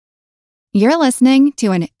You're listening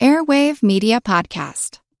to an Airwave Media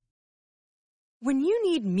Podcast. When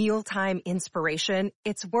you need mealtime inspiration,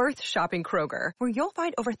 it's worth shopping Kroger, where you'll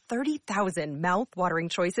find over 30,000 mouth-watering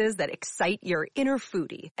choices that excite your inner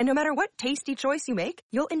foodie. And no matter what tasty choice you make,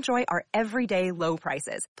 you'll enjoy our everyday low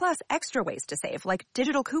prices, plus extra ways to save, like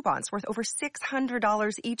digital coupons worth over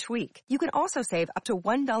 $600 each week. You can also save up to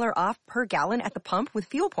 $1 off per gallon at the pump with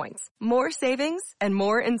fuel points. More savings and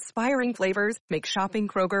more inspiring flavors make shopping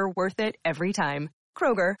Kroger worth it every time.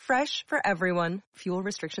 Kroger, fresh for everyone. Fuel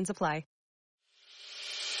restrictions apply.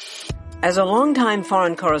 As a longtime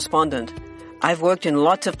foreign correspondent, I've worked in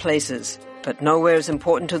lots of places, but nowhere as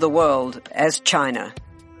important to the world as China.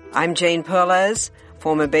 I'm Jane Perlez,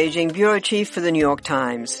 former Beijing bureau chief for the New York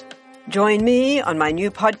Times. Join me on my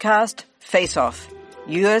new podcast, Face Off,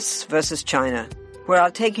 U.S. versus China, where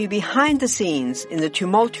I'll take you behind the scenes in the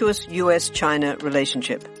tumultuous U.S.-China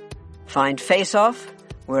relationship. Find Face Off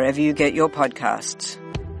wherever you get your podcasts.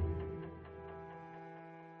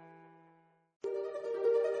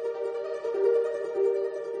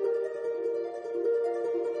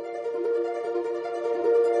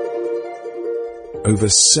 Over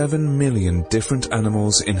 7 million different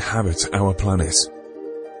animals inhabit our planet.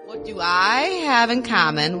 What do I have in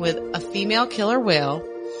common with a female killer whale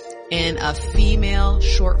and a female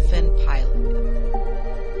short-fin pilot whale?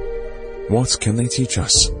 What can they teach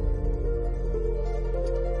us?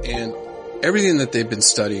 And everything that they've been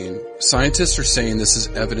studying, scientists are saying this is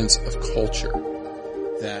evidence of culture.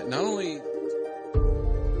 That not only...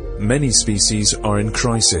 Many species are in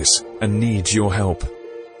crisis and need your help.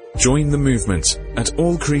 Join the movement at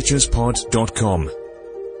allcreaturespod.com.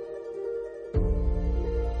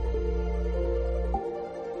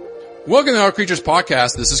 Welcome to All Creatures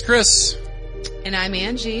Podcast. This is Chris. And I'm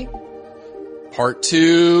Angie. Part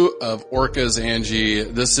 2 of Orca's Angie.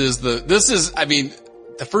 The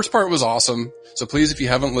first part was awesome. So please, if you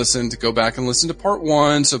haven't listened, go back and listen to part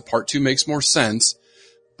 1. So part 2 makes more sense.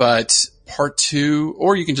 But part 2,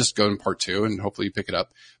 or you can just go in part 2 and hopefully you pick it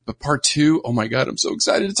up. But part 2, oh my God, I'm so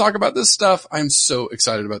excited to talk about this stuff. I'm so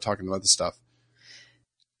excited about talking about this stuff.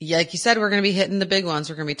 Yeah, like you said, we're going to be hitting the big ones.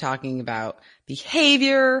 We're going to be talking about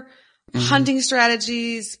behavior, hunting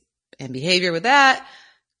strategies, and behavior with that,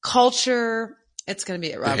 culture. It's going to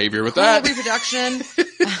be behavior with that. Reproduction.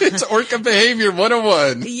 It's Orca Behavior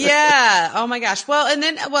 101. Yeah. Oh my gosh. Well, and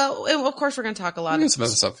then, of course we're going to talk a lot of some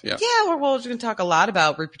other stuff. Yeah. Yeah. We're going to talk a lot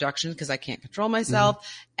about reproduction because I can't control myself.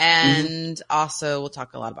 And also we'll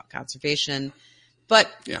talk a lot about conservation, but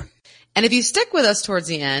yeah. And if you stick with us towards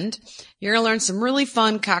the end, you're going to learn some really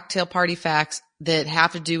fun cocktail party facts that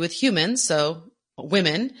have to do with humans. So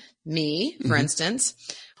women, me, for instance.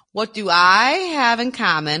 What do I have in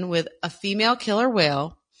common with a female killer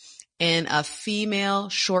whale and a female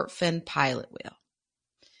short-fin pilot whale?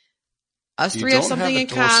 Us three have something in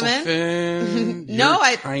common. Fin. No,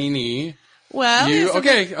 tiny. Well,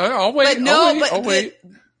 okay. I'll wait. I'll wait.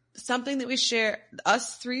 Something that we share.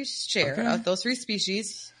 Us three share. Okay. Those three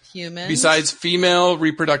species, humans. Besides female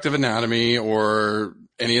reproductive anatomy or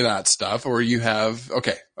any of that stuff, or you have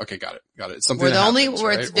okay, got it. It's something.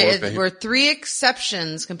 We're three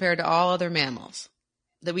exceptions compared to all other mammals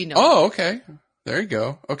that we know. Oh, okay. There you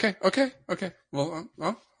go. Okay. Well,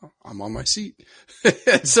 I'm on my seat.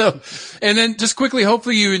 So, and then just quickly,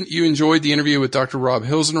 hopefully you enjoyed the interview with Dr. Rob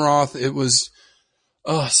Hilsenroth. It was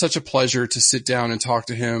such a pleasure to sit down and talk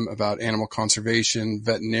to him about animal conservation,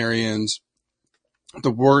 veterinarians,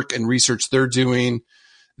 the work and research they're doing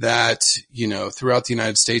that, throughout the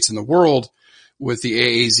United States and the world with the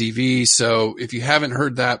AAZV. So if you haven't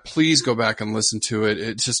heard that, please go back and listen to it.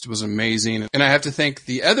 It just was amazing. And I have to thank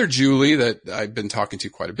the other Julie that I've been talking to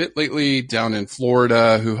quite a bit lately down in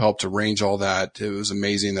Florida who helped arrange all that. It was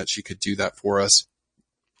amazing that she could do that for us.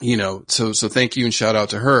 So thank you and shout out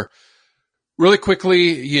to her. Really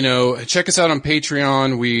quickly, check us out on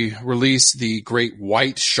Patreon. We released the Great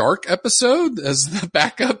White Shark episode as the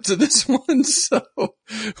backup to this one. So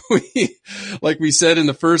like we said in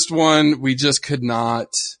the first one, we just could not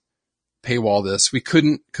paywall this. We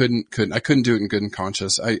couldn't. I couldn't do it in good and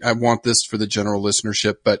conscious. I want this for the general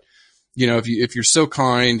listenership, but if you're so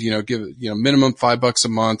kind, give, minimum $5 a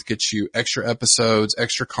month, gets you extra episodes,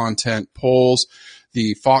 extra content, polls.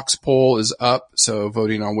 The Fox poll is up, so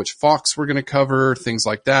voting on which Fox we're going to cover, things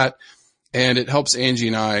like that. And it helps Angie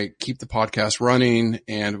and I keep the podcast running.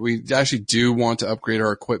 And we actually do want to upgrade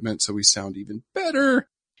our equipment so we sound even better.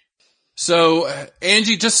 So,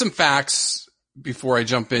 Angie, just some facts before I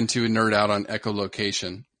jump into nerd out on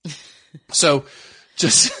echolocation. So,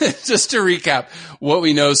 just to recap what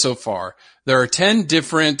we know so far, there are 10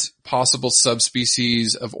 different possible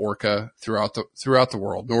subspecies of orca throughout the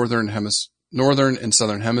world, northern and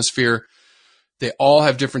southern hemisphere. They all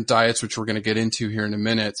have different diets, which we're going to get into here in a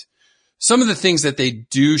minute. Some of the things that they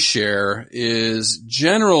do share is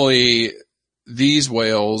generally these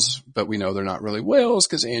whales, but we know they're not really whales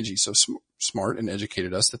because Angie's so smart and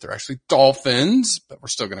educated us that they're actually dolphins, but we're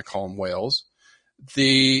still going to call them whales.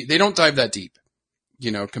 They don't dive that deep,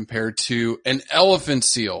 compared to an elephant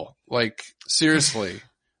seal. Like, seriously,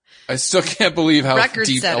 I still can't believe how Record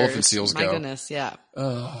deep setters. elephant seals go. My goodness, yeah.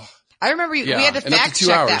 I remember we had to fact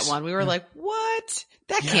check that one. We were like, what?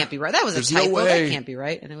 That can't be right. That was a typo. No way. That can't be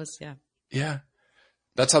right. And it was, yeah. Yeah.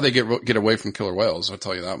 That's how they get away from killer whales. I'll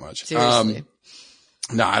tell you that much. Seriously.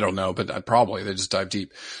 No, I don't know, but probably they just dive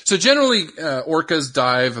deep. So generally, orcas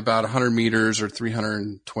dive about 100 meters or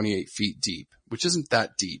 328 feet deep, which isn't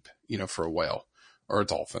that deep, for a whale or a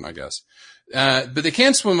dolphin, I guess. But they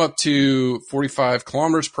can swim up to 45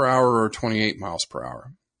 kilometers per hour or 28 miles per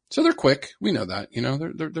hour. So they're quick. We know that,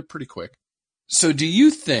 they're pretty quick. So do you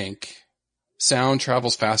think sound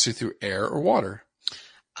travels faster through air or water?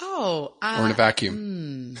 Oh, or in a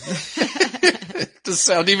vacuum? Does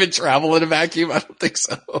sound even travel in a vacuum? I don't think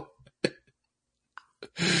so.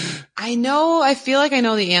 I feel like I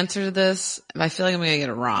know the answer to this. I feel like I'm going to get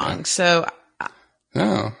it wrong. Yeah. So,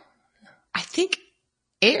 I think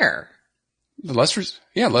air. Less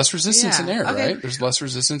resistance in air, okay. Right? There's less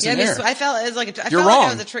resistance in air. I felt it was like You're wrong.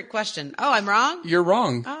 Like it was a trick question. Oh, I'm wrong? You're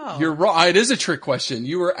wrong. Oh. You're wrong. It is a trick question.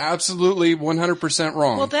 You were absolutely 100%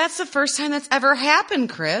 wrong. Well, that's the first time that's ever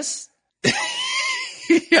happened, Chris.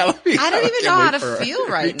 Yeah, I don't even know how to feel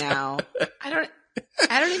right now. I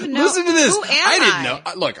don't even know. Listen to this. Who am I didn't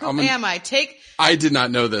know. Look, Who am I? I did not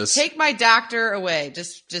know this. Take my doctor away.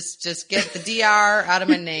 Just get the DR out of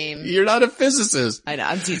my name. You're not a physicist. I know.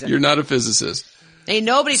 I'm teasing. You're not a physicist. Ain't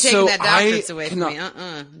nobody taking that doctorate away from me.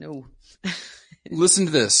 No. Listen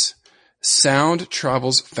to this. Sound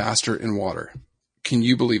travels faster in water. Can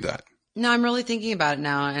you believe that? No, I'm really thinking about it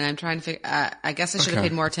now, and I'm trying to figure. I guess I should have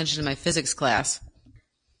paid more attention to my physics class.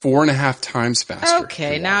 4.5 times faster.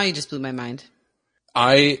 Okay, now you just blew my mind.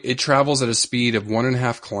 It travels at a speed of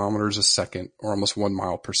 1.5 kilometers a second, or almost 1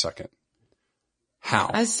 mile per second. How?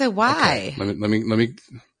 I said, why? Okay.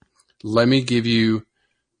 Let me give you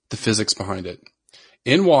the physics behind it.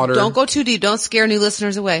 In water. Don't go too deep. Don't scare new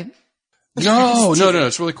listeners away. No.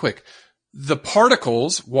 It's really quick. The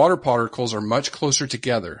water particles are much closer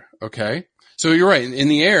together. Okay. So you're right. In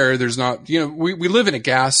the air, there's not, we live in a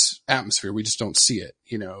gas atmosphere. We just don't see it,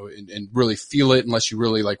 and really feel it unless you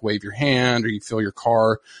really like wave your hand or you feel your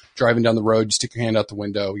car driving down the road. You stick your hand out the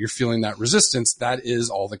window. You're feeling that resistance. That is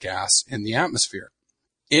all the gas in the atmosphere.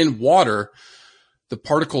 In water, the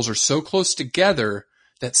particles are so close together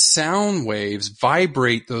that sound waves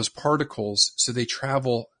vibrate those particles so they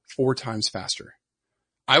travel 4 times faster.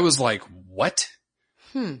 I was like, what?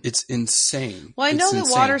 It's insane. Well, I know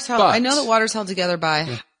that water's held together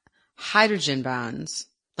by hydrogen bonds,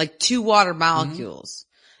 like 2 water molecules.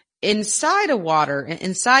 Mm-hmm. Inside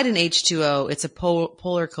an H2O, it's a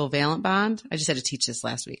polar covalent bond. I just had to teach this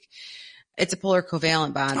last week. It's a polar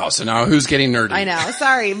covalent bond. Oh, so now who's getting nerdy? I know.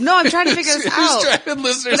 Sorry. No, I'm trying to figure this out.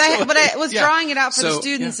 Listeners but I was drawing it out for the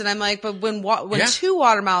students, and I'm like, but when 2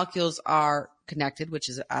 water molecules are connected, which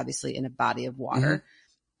is obviously in a body of water,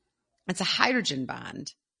 it's a hydrogen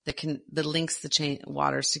bond that links the chain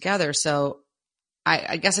waters together. So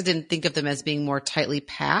I guess I didn't think of them as being more tightly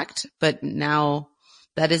packed, but now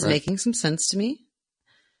that is making some sense to me.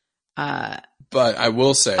 But I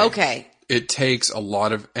will say, okay, it takes a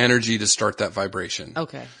lot of energy to start that vibration.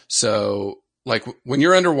 Okay. So like when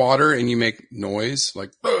you're underwater and you make noise,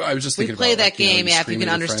 like I was just thinking about we play that game. If you can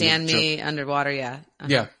understand me underwater. Yeah.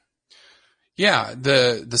 Uh-huh. Yeah.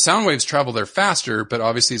 The sound waves travel there faster, but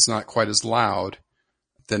obviously it's not quite as loud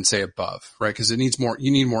than say above, right? Cause you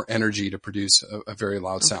need more energy to produce a very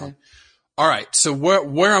loud sound. Okay. All right. So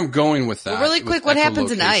where I'm going with that. Well, really quick, what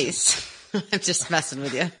happens in ice? I'm just messing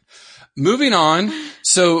with you. Moving on.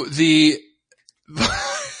 So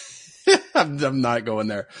I'm not going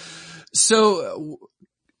there. So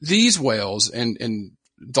these whales and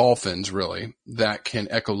dolphins really that can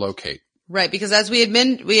echolocate. Right. Because as we had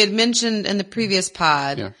mentioned in the previous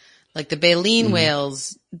pod, like the baleen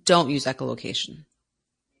whales don't use echolocation.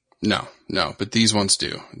 No, but these ones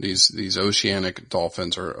do. These oceanic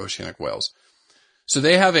dolphins or oceanic whales. So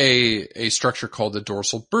they have a structure called the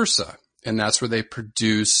dorsal bursa, and that's where they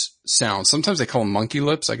produce sound. Sometimes they call them monkey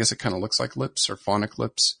lips. I guess it kind of looks like lips or phonic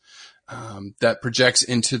lips, that projects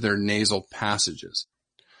into their nasal passages.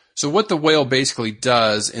 So what the whale basically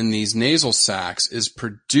does in these nasal sacs is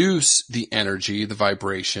produce the energy, the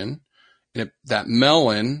vibration, and that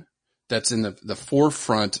melon that's in the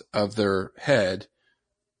forefront of their head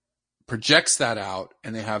projects that out,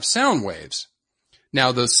 and they have sound waves.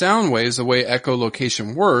 Now, those sound waves, the way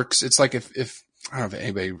echolocation works, it's like if I don't know if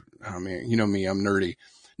anybody, I mean, you know me, I'm nerdy.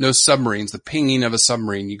 No submarines, the pinging of a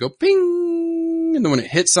submarine, you go ping, and then when it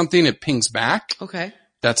hits something, it pings back. Okay.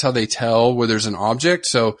 That's how they tell where there's an object.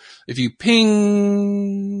 So if you ping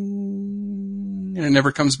and it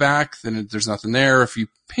never comes back, then there's nothing there. If you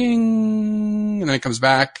ping and then it comes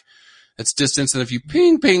back, it's distance. And if you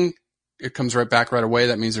ping, it comes right back right away.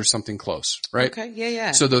 That means there's something close, right? Okay.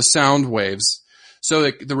 Yeah. So those sound waves.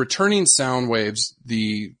 So the returning sound waves,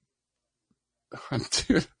 I'm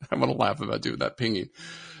going to laugh about doing that pinging.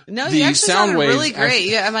 No, the he actually sound sounded waves really great.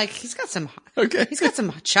 Yeah, I'm like, he's got some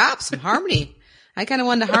chops, some harmony. I kind of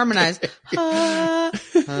wanted to harmonize.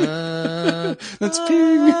 That's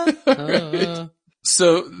ping.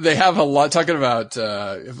 So they have a lot talking about,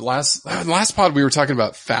 last pod we were talking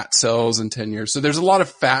about fat cells and 10 years. So there's a lot of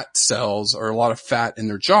fat cells or a lot of fat in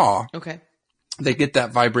their jaw. Okay. They get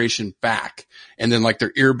that vibration back, and then like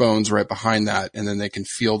their ear bones right behind that, and then they can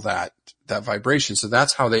feel that vibration. So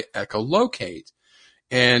that's how they echolocate.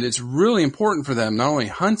 And it's really important for them, not only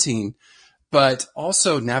hunting, but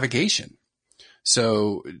also navigation.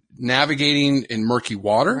 So navigating in murky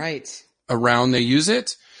water, right around, they use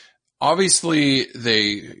it. Obviously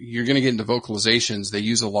you're going to get into vocalizations. They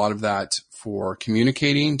use a lot of that for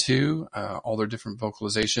communicating too, all their different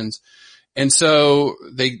vocalizations. And so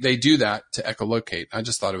they do that to echolocate. I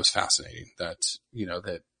just thought it was fascinating that,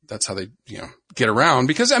 that's how they, get around,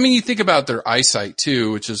 because I mean, you think about their eyesight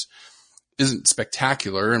too, which isn't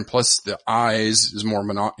spectacular. And plus the eyes is more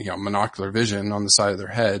monocular vision on the side of their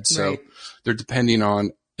head. So right. They're depending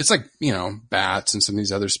on, it's like, bats and some of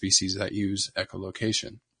these other species that use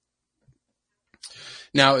echolocation.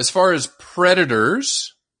 Now, as far as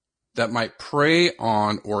predators that might prey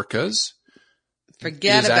on orcas,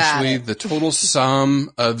 forget about actually it. The total sum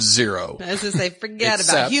of 0. I was going to say, forget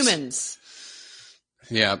about humans.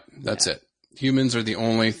 Yeah, that's it. Humans are the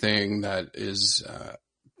only thing that is,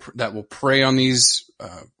 that will prey on these,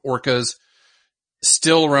 orcas.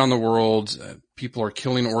 Still around the world, people are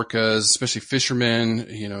killing orcas, especially fishermen,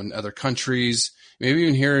 in other countries. Maybe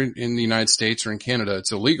even here in the United States or in Canada,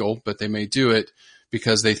 it's illegal, but they may do it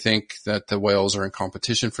because they think that the whales are in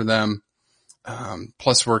competition for them.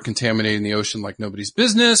 Plus we're contaminating the ocean like nobody's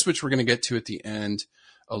business, which we're going to get to at the end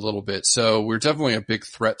a little bit. So we're definitely a big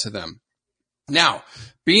threat to them. Now,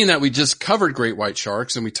 being that we just covered great white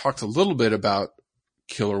sharks and we talked a little bit about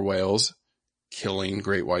killer whales killing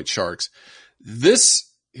great white sharks, here's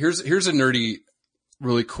a nerdy,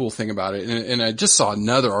 really cool thing about it. And I just saw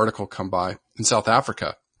another article come by in South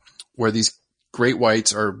Africa where these great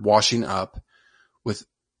whites are washing up with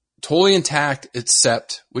totally intact,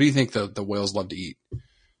 except, what do you think the whales love to eat?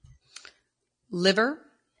 Liver.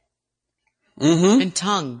 Mm-hmm. And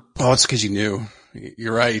tongue. Oh, it's because you knew.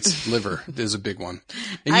 You're right. Liver is a big one.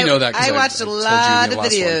 And you know that because I watched a lot of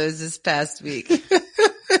videos this past week.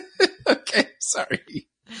 Okay. Sorry.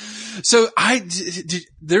 So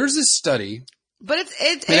there's this study. But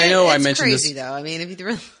it's I mentioned crazy this. Though. I mean,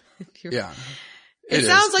 yeah. It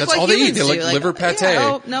sounds like that's what all humans they eat. They do. like liver pate. Yeah,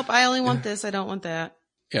 oh, nope. I only want this. I don't want that.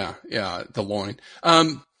 Yeah. The loin.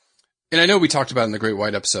 And I know we talked about it in the Great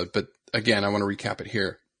White episode, but again, I want to recap it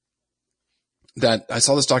here. That I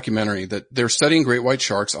saw this documentary that they're studying great white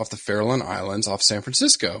sharks off the Farallon Islands off San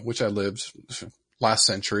Francisco, which I lived last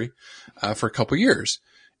century, for a couple years.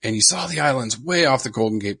 And you saw the islands way off the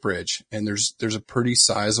Golden Gate Bridge. And there's a pretty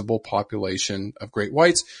sizable population of great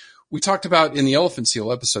whites. We talked about in the elephant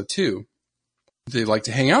seal episode 2, they like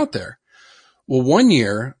to hang out there. Well, one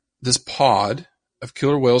year, this pod of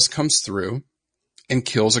killer whales comes through and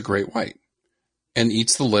kills a great white and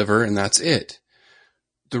eats the liver, and that's it.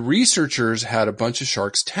 The researchers had a bunch of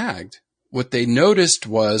sharks tagged. What they noticed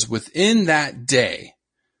was within that day,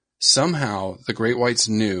 somehow the great whites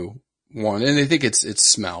knew one, and they think it's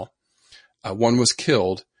smell. One was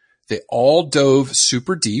killed. They all dove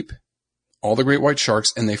super deep, all the great white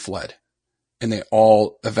sharks, and they fled. And they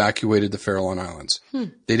all evacuated the Farallon Islands.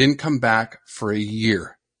 They didn't come back for a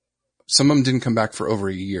year. Some of them didn't come back for over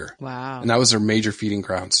a year. Wow. And that was their major feeding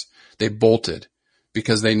grounds. They bolted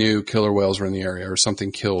because they knew killer whales were in the area or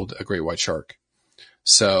something killed a great white shark.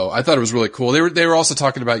 So I thought it was really cool. They were also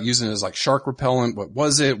talking about using it as like shark repellent. What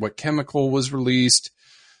was it? What chemical was released?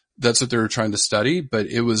 That's what they were trying to study, but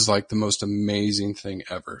it was like the most amazing thing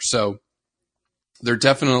ever. So they're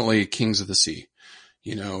definitely kings of the sea.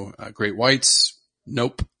 Great whites,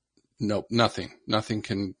 nope, Nope, nothing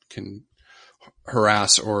can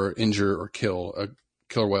harass or injure or kill a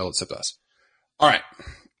killer whale except us. All right.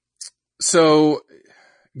 So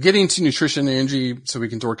getting to nutrition and energy so we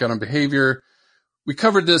can work out on behavior. We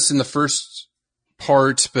covered this in the first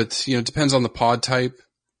part, but it depends on the pod type.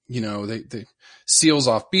 They seals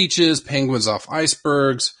off beaches, penguins off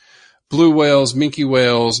icebergs, blue whales, minke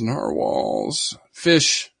whales, narwhals,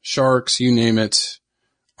 fish, sharks, you name it.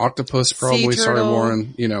 Octopus, probably. Sorry,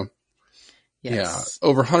 Warren. Yes. Yeah,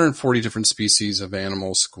 over 140 different species of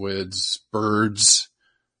animals, squids, birds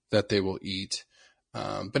that they will eat.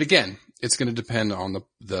 But again, it's going to depend on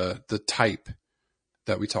the type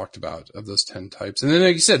that we talked about of those 10 types. And then,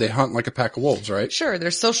 like you said, they hunt like a pack of wolves, right? Sure.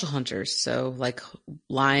 They're social hunters. So like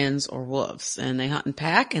lions or wolves, and they hunt in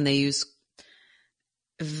pack, and they use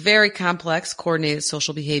very complex coordinated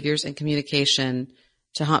social behaviors and communication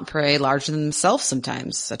to hunt prey larger than themselves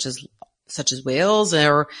sometimes, such as whales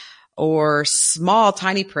or small,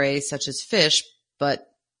 tiny prey such as fish, but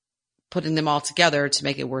putting them all together to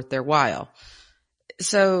make it worth their while.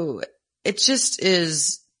 So it just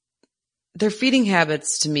is, their feeding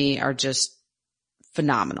habits to me are just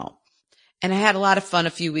phenomenal. And I had a lot of fun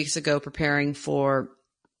a few weeks ago preparing for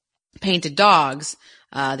Painted Dogs,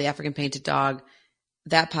 the African Painted Dog,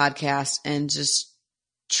 that podcast, and just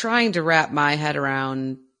trying to wrap my head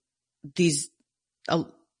around these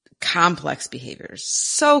complex behaviors.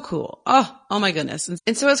 So cool. Oh my goodness.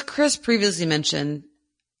 And so as Chris previously mentioned,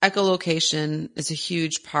 echolocation is a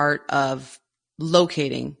huge part of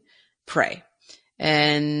locating prey.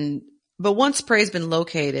 But once prey's been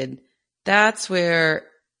located, that's where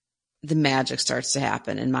the magic starts to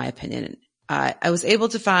happen, in my opinion. I was able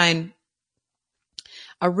to find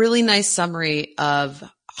a really nice summary of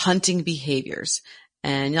hunting behaviors.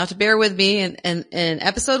 And you'll have to bear with me. In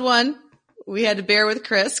episode 1, we had to bear with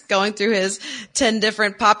Chris going through his 10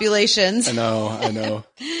 different populations. I know.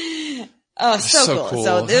 Oh, so cool.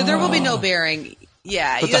 So there will be no bearing.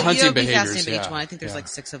 Yeah. But the hunting behaviors, fascinated by each one. I think there's like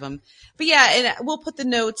 6 of them. But yeah, and we'll put the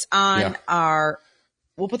notes on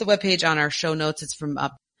we'll put the webpage on our show notes. It's from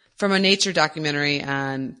a nature documentary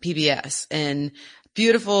on PBS, and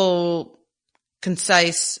beautiful,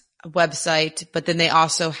 concise website. But then they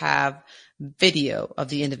also have video of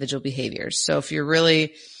the individual behaviors. So if you're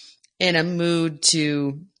really in a mood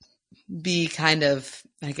to be kind of,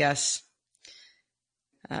 I guess,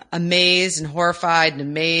 amazed and horrified and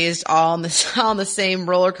amazed all on the same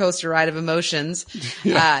roller coaster ride of emotions,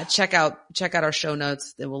 check out our show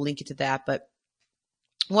notes, and we'll link you to that. But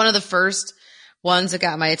one of the first ones that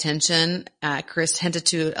got my attention, Chris hinted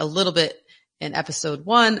to a little bit in episode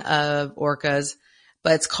 1 of Orcas,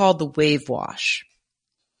 but it's called the wave wash.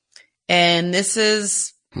 And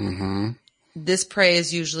this prey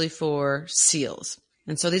is usually for seals.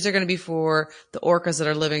 And so these are going to be for the orcas that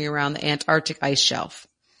are living around the Antarctic ice shelf.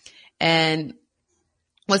 And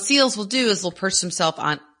what seals will do is they'll perch themselves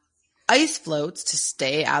on ice floats to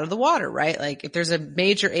stay out of the water, right? Like if there's a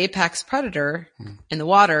major apex predator in the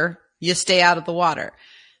water, you stay out of the water.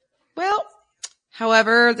 Well,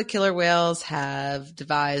 however, the killer whales have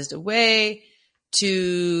devised a way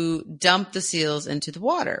to dump the seals into the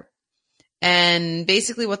water. And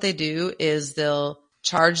basically what they do is they'll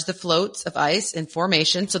charge the floats of ice in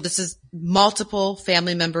formation. So this is multiple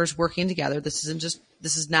family members working together. This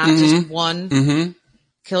is not just one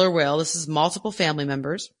killer whale. This is multiple family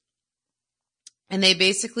members. And they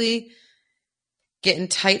basically get in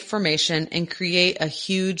tight formation and create a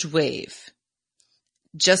huge wave.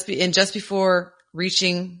 Just before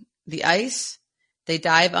reaching the ice, they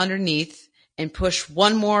dive underneath and push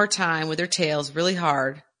one more time with their tails really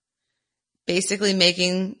hard, basically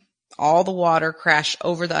making all the water crash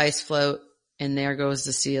over the ice float, and there goes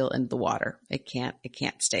the seal into the water. It can't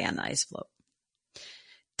stay on the ice float.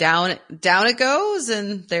 Down it goes,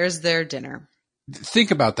 and there's their dinner.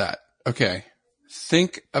 Think about that. Okay.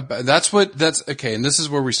 That's okay. And this is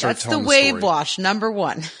where we start telling the story. That's the wave wash, number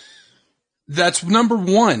 1. That's number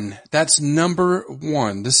 1. That's number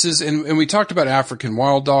 1. This is, and we talked about African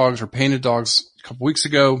wild dogs or painted dogs a couple weeks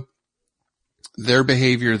ago, their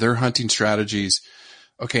behavior, their hunting strategies.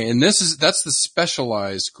 Okay. And that's the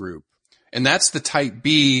specialized group, and that's the type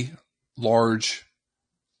B large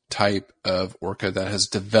type of orca that has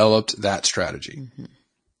developed that strategy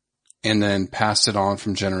and then passed it on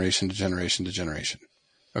from generation to generation to generation.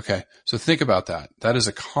 Okay. So think about that. That is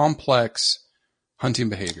a complex hunting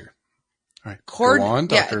behavior. All right. Go on,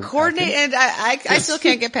 Dr. Coordinate. And I still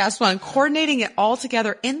can't get past one. Coordinating it all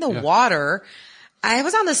together in the water. I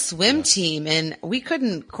was on the swim team, and we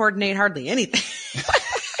couldn't coordinate hardly anything.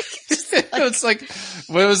 It's like,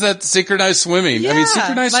 what was that? Synchronized swimming. Yeah, I mean,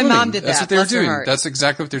 synchronized my swimming. mom did that. That's what they were Bless her doing. heart. That's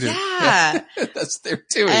exactly what they're doing. Yeah. That's what they're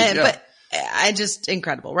doing. But I just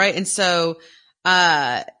incredible, right? And so,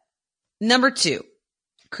 number 2,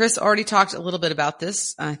 Chris already talked a little bit about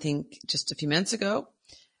this, I think just a few minutes ago,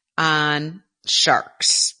 on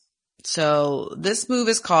sharks. So this move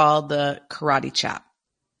is called the karate chop.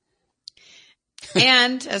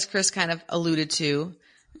 And as Chris kind of alluded to,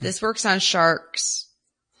 this works on sharks,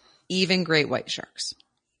 even great white sharks,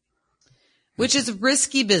 which is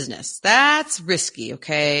risky business. That's risky.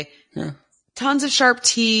 Okay. Yeah. Tons of sharp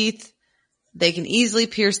teeth. They can easily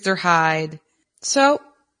pierce their hide. So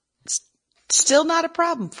still not a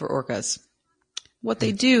problem for orcas. What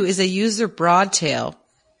they do is they use their broad tail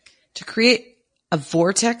to create a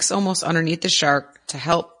vortex almost underneath the shark to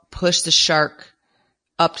help push the shark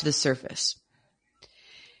up to the surface.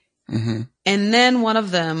 Mm-hmm. And then one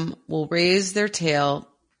of them will raise their tail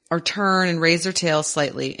or turn and raise their tail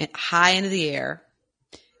slightly high into the air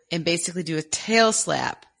and basically do a tail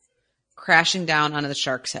slap, crashing down onto the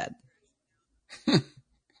shark's head. To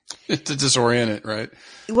disorient it, right?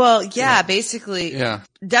 Well, yeah, basically, Yeah.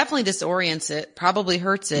 definitely disorients it, probably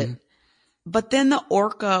hurts it. But then the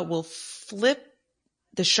orca will flip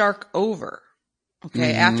the shark over.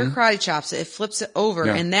 Okay. After karate chops it, it flips it over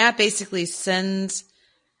and that basically sends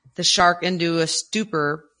the shark into a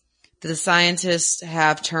stupor that the scientists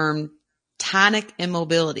have termed tonic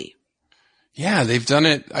immobility. Yeah, they've done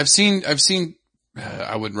it. I've seen,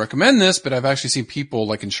 I wouldn't recommend this, but I've actually seen people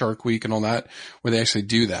like in Shark Week and all that where they actually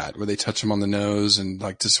do that, where they touch them on the nose and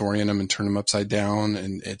like disorient them and turn them upside down.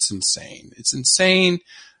 And it's insane. It's insane.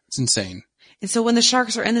 It's insane. And so when the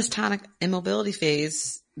sharks are in this tonic immobility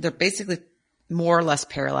phase, they're basically more or less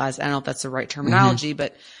paralyzed. I don't know if that's the right terminology,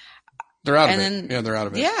 but they're out of it. Yeah, they're out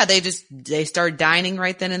of it. Yeah, they start dying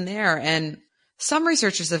right then and there. And some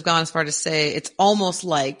researchers have gone as far to say it's almost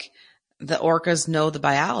like the orcas know the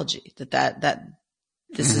biology that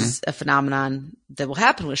this is a phenomenon that will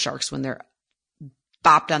happen with sharks when they're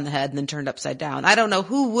bopped on the head and then turned upside down. I don't know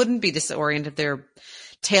who wouldn't be disoriented if their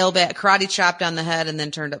tail back karate chopped on the head and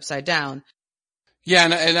then turned upside down. Yeah,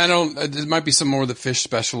 and I don't. There might be some more of the fish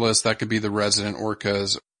specialists that could be the resident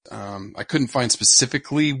orcas. I couldn't find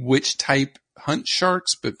specifically which type hunt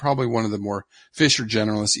sharks, but probably one of the more fish or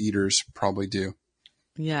generalist eaters probably do.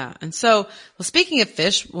 Yeah. And so, well, speaking of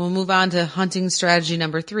fish, we'll move on to hunting strategy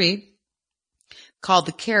number 3 called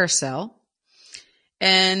the carousel.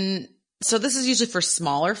 And so this is usually for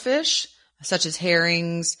smaller fish, such as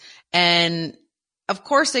herrings. And of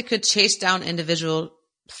course they could chase down individual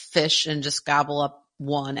fish and just gobble up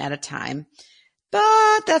one at a time.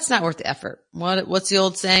 But that's not worth the effort. What's the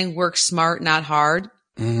old saying? Work smart, not hard.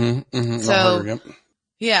 So, harder, yep.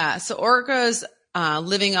 Yeah. So orcas,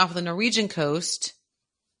 living off of the Norwegian coast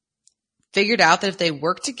figured out that if they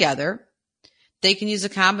work together, they can use a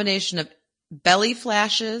combination of belly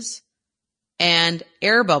flashes and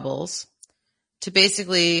air bubbles to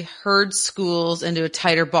basically herd schools into a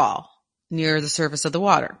tighter ball near the surface of the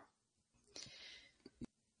water.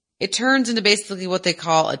 It turns into basically what they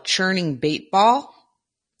call a churning bait ball,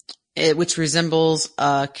 which resembles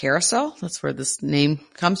a carousel. That's where this name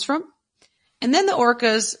comes from. And then the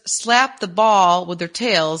orcas slap the ball with their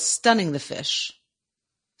tails, stunning the fish.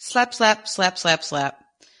 Slap, slap, slap, slap, slap.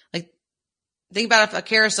 Like, think about a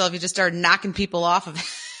carousel if you just started knocking people off of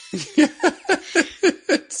it.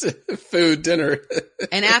 It's food, dinner.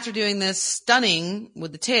 And after doing this stunning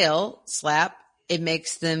with the tail slap, it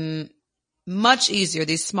makes them much easier,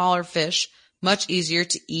 these smaller fish, much easier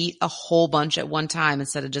to eat a whole bunch at one time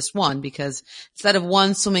instead of just one, because instead of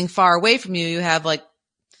one swimming far away from you, you have like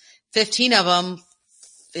 15 of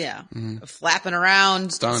them, flapping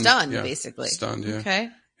around, stunned basically. Stunned, yeah. Okay.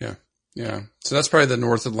 Yeah. Yeah. So that's probably the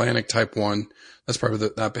North Atlantic type 1. That's probably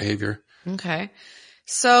that behavior. Okay.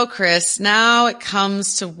 So Chris, now it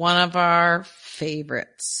comes to one of our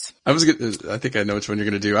favorites. I think I know which one you're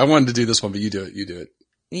going to do. I wanted to do this one, but you do it. You do it.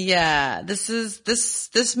 Yeah, this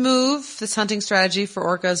move, this hunting strategy for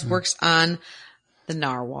orcas works on the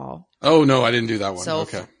narwhal. Oh no, I didn't do that one. So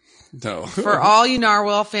okay. No. For all you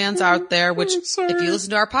narwhal fans out there, which if you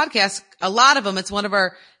listen to our podcast, a lot of them, it's one of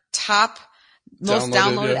our top most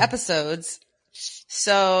downloaded episodes.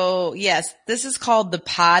 So yes, this is called the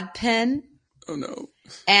pod pen. Oh no.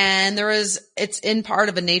 And it's in part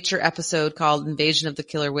of a nature episode called Invasion of the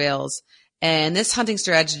Killer Whales. And this hunting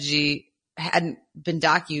strategy hadn't been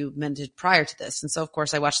documented prior to this. And so of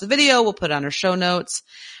course I watched the video. We'll put it on our show notes.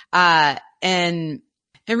 And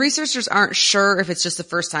researchers aren't sure if it's just the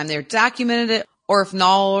first time they're documented it or if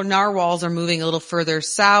narwhals are moving a little further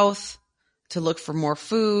south to look for more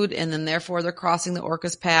food, and then therefore they're crossing the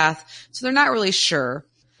orca's path. So they're not really sure.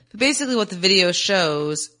 But basically what the video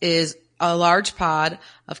shows is a large pod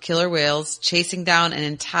of killer whales chasing down an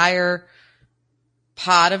entire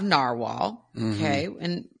pod of narwhal. Okay.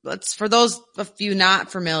 And for those of you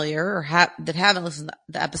not familiar or that haven't listened to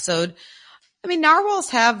the episode, I mean, narwhals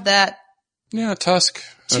have that tusk.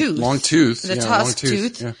 Tooth. Long tooth. The tusk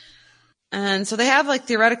tooth. Yeah. And so they have like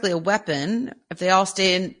theoretically a weapon. If they all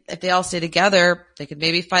stay together, they could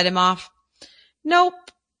maybe fight him off. Nope.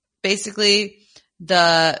 Basically,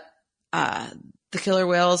 the killer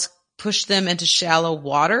whales push them into shallow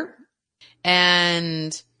water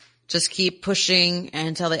and just keep pushing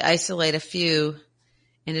until they isolate a few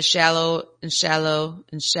into shallower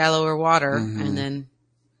water, and then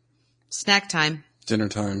snack time. Dinner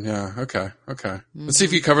time. Yeah. Okay. Let's see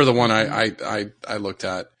if you cover the one I looked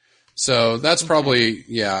at. So that's probably,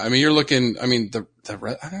 I mean, you're looking, I mean, I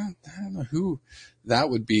don't know who that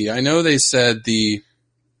would be. I know they said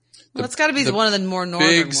well, it's got to be one of the more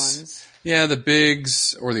northern ones. Yeah, the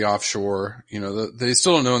bigs or the offshore, they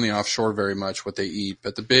still don't know in the offshore very much what they eat,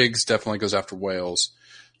 but the bigs definitely goes after whales.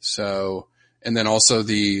 So, and then also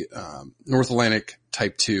the North Atlantic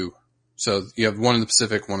type 2. So you have one in the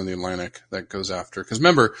Pacific, one in the Atlantic that goes after. Because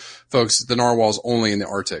remember, folks, the narwhal's only in the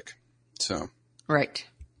Arctic. So. Right.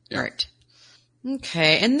 Yeah. Right.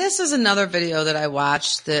 Okay. And this is another video that I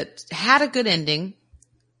watched that had a good ending,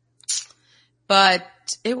 but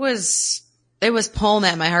it was pulling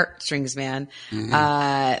at my heartstrings, man.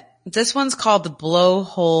 This one's called the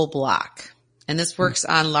blowhole block, and this works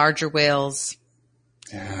on larger whales.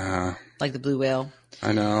 Yeah. Like the blue whale.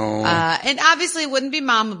 I know. And obviously it wouldn't be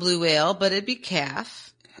mama blue whale, but it'd be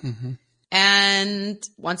calf. And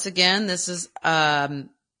once again, this is,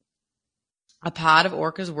 a pod of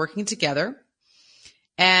orcas working together,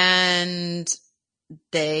 and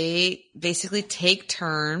they basically take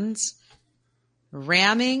turns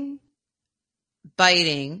ramming,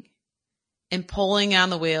 biting, and pulling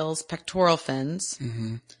on the whale's pectoral fins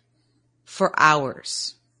for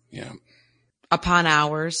hours. Yeah. Upon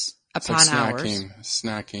hours. Upon hours.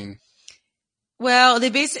 Snacking. Well,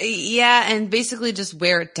 they basically just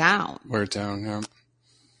wear it down. Yeah.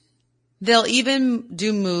 They'll even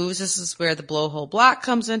do moves. This is where the blowhole block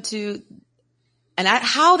comes into. And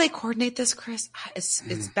how they coordinate this, Chris,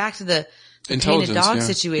 it's back to the painted dog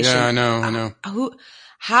situation. Yeah, I know.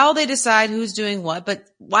 How they decide who's doing what. But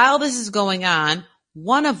while this is going on,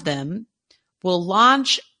 one of them will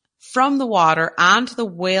launch from the water onto the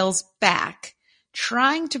whale's back,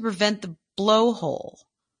 trying to prevent the blowhole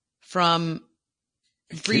from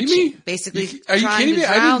breaching. Basically, Are you trying kidding to me?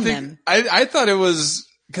 drown them. I thought it was,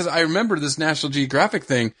 because I remember this National Geographic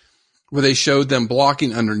thing where they showed them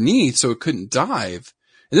blocking underneath so it couldn't dive.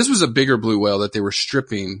 And this was a bigger blue whale that they were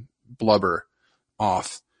stripping blubber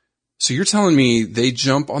off. So you're telling me they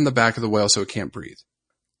jump on the back of the whale so it can't breathe?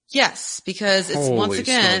 Yes, because it's Holy once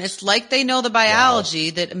again, smokes. it's like they know the biology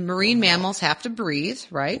that marine mammals have to breathe,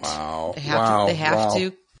 right? Wow. They have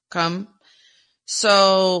to come.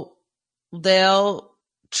 So they'll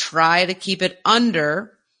try to keep it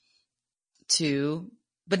under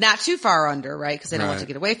but not too far under, right? Because they don't want to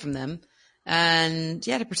get away from them. And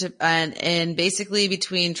and basically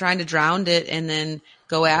between trying to drown it and then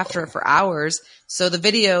go after it for hours. So the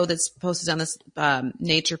video that's posted on this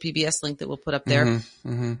Nature PBS link that we'll put up there,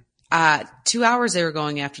 2 hours they were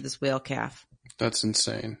going after this whale calf. That's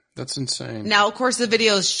insane. Now, of course, the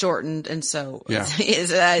video is shortened, and so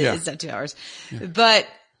it's not 2 hours. Yeah. But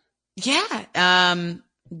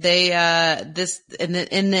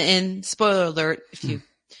spoiler alert,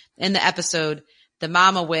 in the episode, the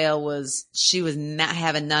mama whale was not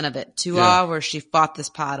having none of it. 2 hours she fought this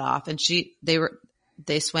pod off, and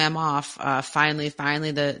they swam off. Finally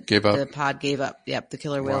the pod gave up. Yep. The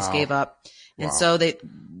killer whales gave up. And so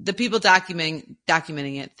the people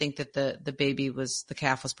documenting it think that the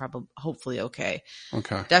calf was hopefully okay.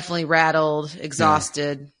 Okay. Definitely rattled,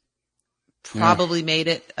 exhausted, probably made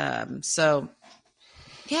it. So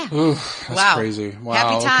yeah. Ooh, that's crazy. Wow.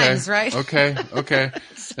 Happy times, right? Okay.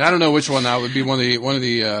 I don't know which one that would be. One of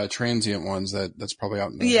the transient ones that's probably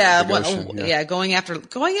out in the ocean. Going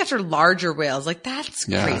after larger whales, like that's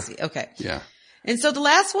crazy. Okay. Yeah. And so the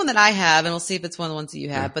last one that I have, and we'll see if it's one of the ones that you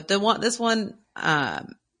have, but this one,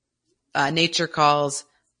 Nature calls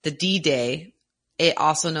the D-Day,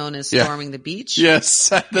 also known as storming the beach. Yes.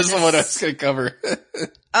 This is what I was going to cover.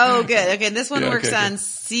 Oh, good. Okay. This one works on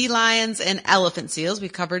sea lions and elephant seals. We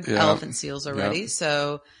covered elephant seals already.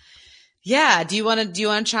 So do you want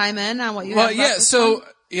to chime in on what you have?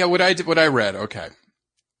 What I read. Okay.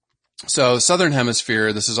 So Southern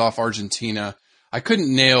Hemisphere, this is off Argentina. I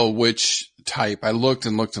couldn't nail which type. I looked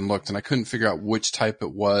and looked and looked and I couldn't figure out which type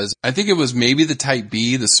it was. I think it was maybe the type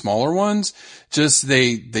B, the smaller ones. Just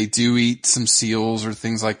they do eat some seals or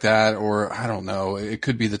things like that, or I don't know. It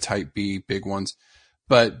could be the type B big ones.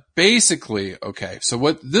 But basically, okay,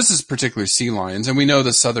 so this is particularly sea lions, and we know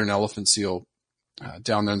the southern elephant seal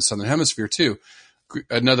down there in the southern hemisphere too.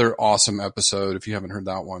 Another awesome episode. If you haven't heard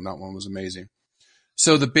that one was amazing.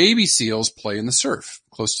 So the baby seals play in the surf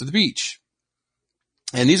close to the beach.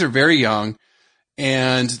 And these are very young,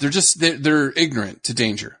 and they're ignorant to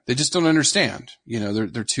danger. They just don't understand.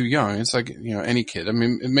 They're too young. It's like, any kid. I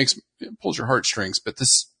mean, it pulls your heartstrings, but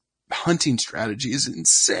this hunting strategy is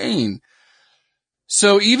insane.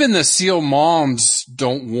 So even the seal moms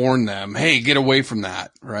don't warn them, hey, get away from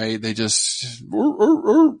that, right? They just,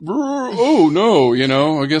 oh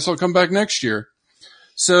no, I guess I'll come back next year.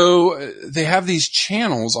 So they have these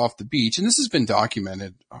channels off the beach, and this has been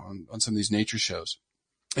documented on some of these nature shows.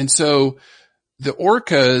 And so the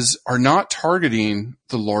orcas are not targeting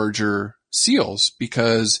the larger seals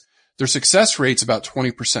because their success rate's about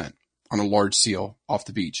 20% on a large seal off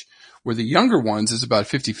the beach, where the younger ones is about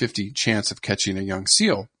a 50-50 chance of catching a young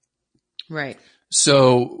seal. Right.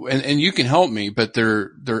 So, and you can help me, but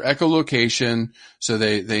their echolocation, so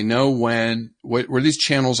they know where these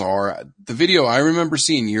channels are. The video I remember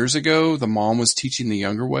seeing years ago, the mom was teaching the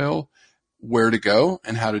younger whale where to go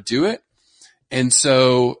and how to do it. And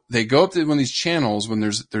so they go up to one of these channels when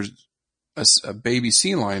there's a baby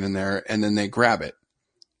sea lion in there, and then they grab it.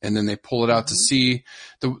 And then they pull it out to sea.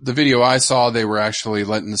 The video I saw, they were actually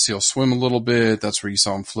letting the seal swim a little bit. That's where you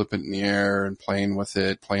saw them flip it in the air and playing with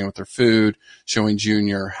it, playing with their food, showing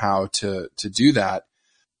Junior how to do that.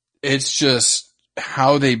 It's just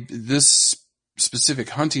how this specific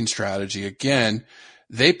hunting strategy, again,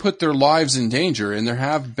 they put their lives in danger, and there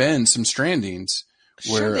have been some strandings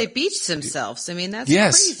where they beached themselves. I mean, that's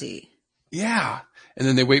crazy. Yeah. And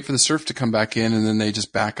then they wait for the surf to come back in, and then they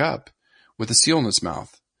just back up with a seal in its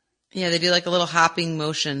mouth. Yeah, they do like a little hopping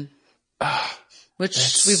motion,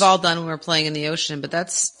 which we've all done when we're playing in the ocean. But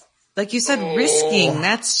that's, like you said, risking.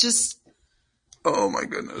 That's just... Oh, my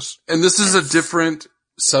goodness. And this is a different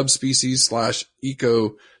subspecies /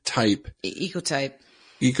 ecotype.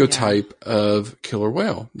 Ecotype of killer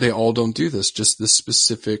whale. They all don't do this. Just this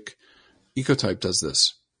specific ecotype does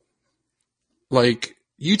this. Like,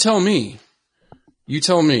 you tell me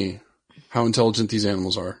how intelligent these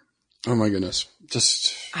animals are. Oh, my goodness.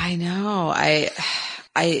 I know. I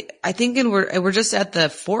think we're just at the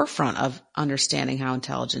forefront of understanding how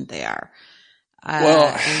intelligent they are,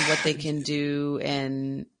 and what they can do,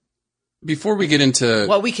 and before we get into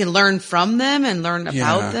what we can learn from them and learn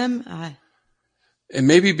about them. And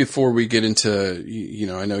maybe before we get into,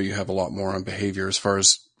 I know you have a lot more on behavior as far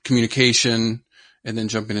as communication and then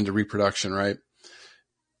jumping into reproduction, right?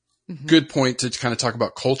 Mm-hmm. Good point to kind of talk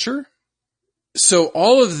about culture. So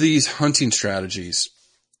all of these hunting strategies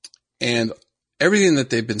and everything that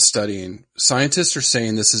they've been studying, scientists are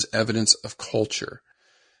saying this is evidence of culture.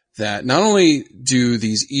 That not only do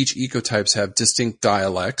each ecotypes have distinct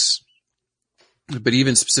dialects, but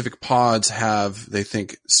even specific pods they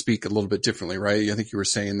speak a little bit differently, right? I think you were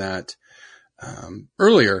saying that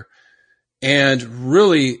earlier. And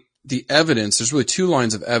really there's really two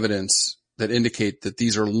lines of evidence that indicate that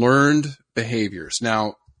these are learned behaviors.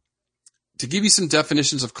 Now, to give you some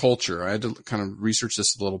definitions of culture, I had to kind of research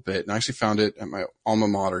this a little bit, and I actually found it at my alma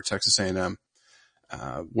mater, Texas A&M,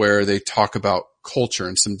 where they talk about culture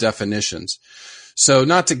and some definitions. So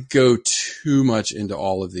not to go too much into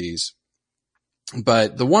all of these,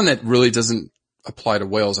 but the one that really doesn't apply to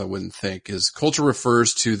whales, I wouldn't think, is culture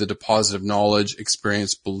refers to the deposit of knowledge,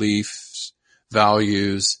 experience, beliefs,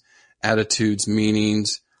 values, attitudes,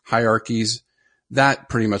 meanings, hierarchies. That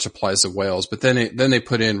pretty much applies to whales, but then they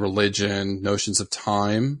put in religion, notions of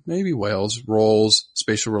time, maybe whales, roles,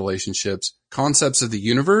 spatial relationships, concepts of the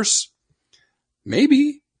universe.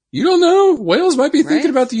 Maybe. You don't know. Whales might be thinking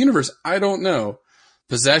about the universe. I don't know.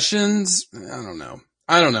 Possessions. I don't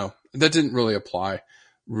know. That didn't really apply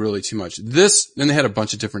really too much. Then they had a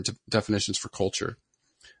bunch of different definitions for culture.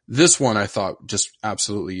 This one I thought just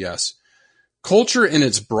absolutely yes. Culture in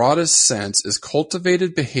its broadest sense is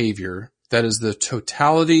cultivated behavior that is the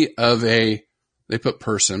totality of they put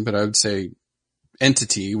person, but I would say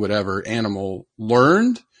entity, whatever, animal,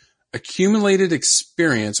 learned, accumulated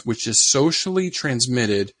experience, which is socially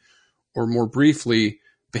transmitted, or more briefly,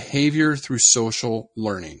 behavior through social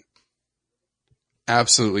learning.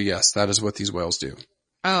 Absolutely, yes. That is what these whales do.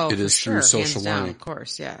 Oh, it is through social learning. Of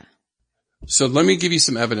course, yeah. So let me give you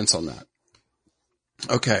some evidence on that.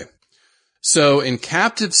 Okay. So in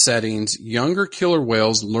captive settings, younger killer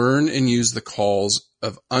whales learn and use the calls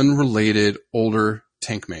of unrelated older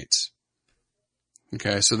tank mates.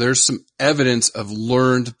 Okay. So there's some evidence of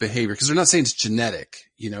learned behavior because they're not saying it's genetic.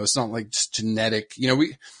 It's not like just genetic.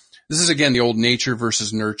 This is again the old nature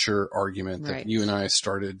versus nurture argument that you and I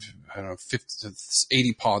started,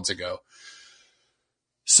 80 pods ago.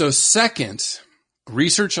 So second,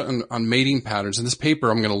 research on mating patterns. In this paper,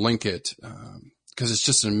 I'm going to link it, because it's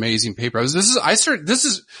just an amazing paper.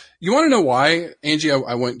 You want to know why, Angie,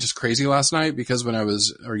 I went just crazy last night because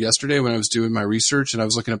yesterday when I was doing my research and I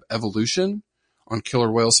was looking up evolution on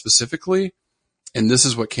killer whales specifically, and this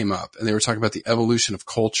is what came up. And they were talking about the evolution of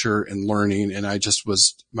culture and learning. And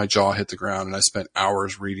my jaw hit the ground and I spent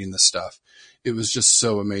hours reading this stuff. It was just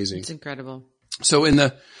so amazing. It's incredible. So in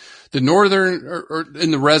the northern or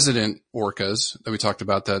in the resident orcas that we talked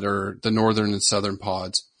about that are the northern and southern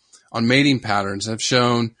pods on mating patterns have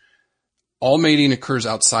shown all mating occurs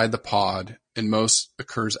outside the pod and most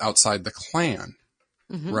occurs outside the clan,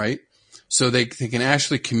 right? So they can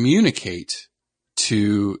actually communicate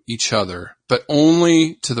to each other, but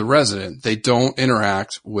only to the resident. They don't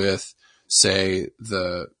interact with, say,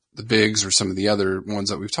 the bigs or some of the other ones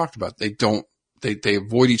that we've talked about. They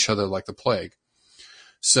avoid each other like the plague.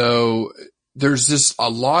 So there's a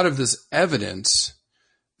lot of this evidence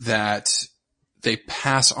that they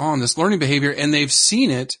pass on this learning behavior, and they've seen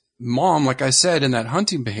it, mom, like I said, in that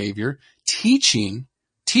hunting behavior, teaching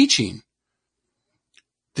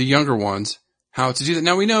the younger ones how to do that.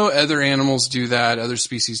 Now we know other animals do that. Other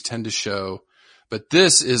species tend to show, but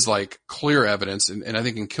this is like clear evidence. And I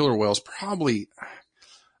think in killer whales, probably,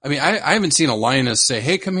 I haven't seen a lioness say,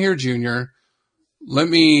 hey, come here, Junior. Let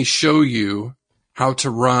me show you how to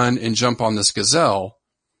run and jump on this gazelle.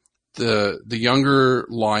 The younger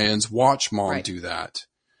lions watch mom do that.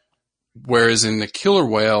 Whereas in the killer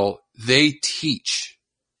whale, they teach.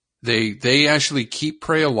 They actually keep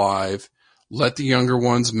prey alive. Let the younger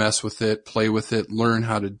ones mess with it, play with it, learn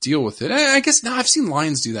how to deal with it. I guess now I've seen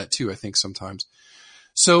lions do that too, I think sometimes.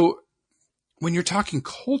 So when you're talking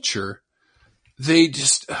culture, the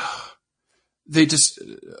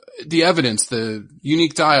evidence, the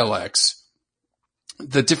unique dialects,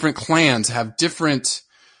 the different clans have different,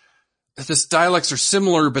 this dialects are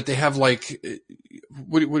similar, but they have like,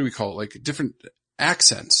 what do we call it? Like different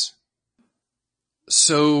accents.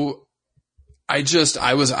 So I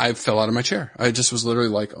fell out of my chair. I just was literally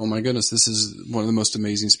like, oh my goodness, this is one of the most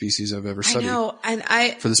amazing species I've ever studied. I know. And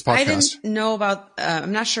for this podcast. I didn't know about,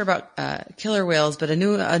 I'm not sure about, killer whales, but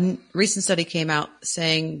a recent study came out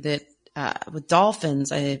saying that, with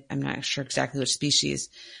dolphins, I'm not sure exactly which species,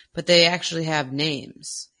 but they actually have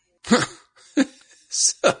names.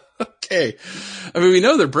 So, okay. We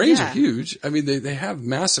know their brains are huge. They have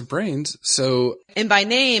massive brains. So. And by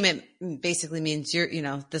name, it basically means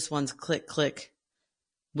this one's click, click,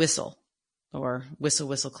 whistle, or whistle,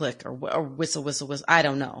 whistle, click, or whistle, whistle, whistle. I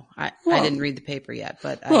don't know. I didn't read the paper yet,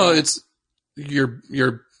 but. It's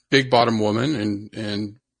your big bottom woman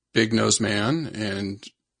and big nose man and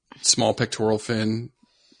small pectoral fin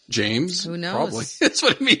James. Who knows? Probably. That's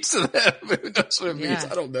what it means to them. Who knows what it means?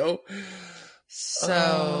 I don't know.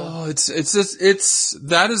 So it's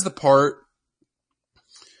that is the part.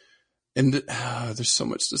 And there's so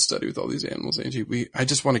much to study with all these animals, Angie. I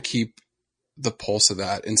just want to keep the pulse of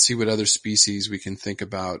that and see what other species we can think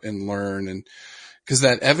about and learn. And because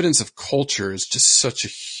that evidence of culture is just such a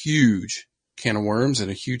huge can of worms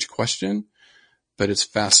and a huge question, but it's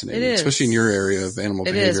fascinating, especially in your area of animal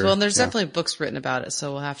behavior. It is. Well, and there's definitely books written about it.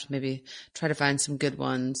 So we'll have to maybe try to find some good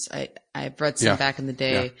ones. I've read some back in the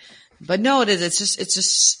day, but no, it is.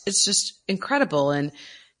 It's just incredible. And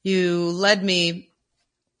you led me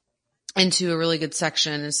into a really good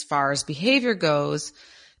section as far as behavior goes,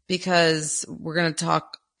 because we're going to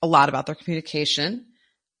talk a lot about their communication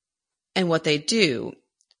and what they do.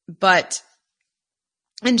 But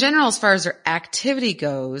in general, as far as their activity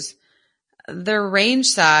goes, their range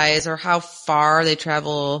size or how far they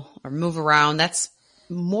travel or move around, that's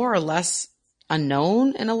more or less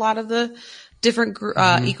unknown in a lot of the different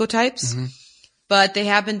ecotypes. Mm-hmm. But they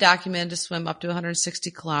have been documented to swim up to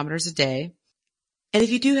 160 kilometers a day. And if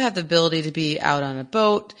you do have the ability to be out on a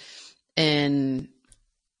boat and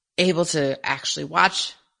able to actually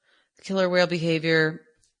watch killer whale behavior,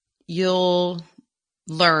 you'll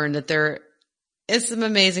learn that there is some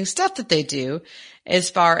amazing stuff that they do as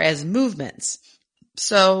far as movements.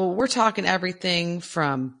 So we're talking everything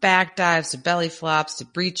from back dives to belly flops to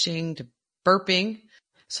breaching to burping.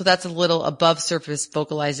 So that's a little above surface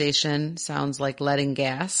vocalization. Sounds like letting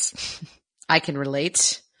gas. I can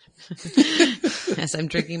relate. as I'm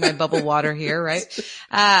drinking my bubble water here, right?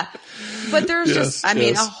 But there's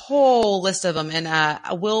a whole list of them.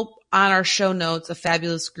 And we'll, on our show notes, a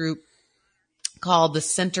fabulous group called the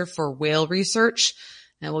Center for Whale Research.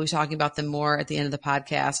 And we'll be talking about them more at the end of the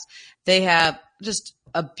podcast. They have just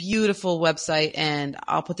a beautiful website, and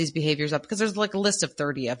I'll put these behaviors up because there's like a list of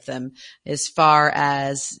 30 of them as far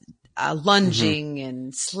as lunging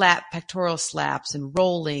and pectoral slaps and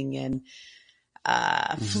rolling and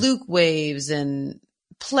fluke waves and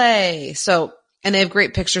play. So, and they have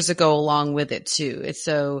great pictures that go along with it too. It's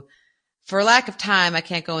so, for lack of time, I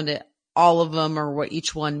can't go into all of them or what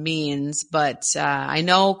each one means, but I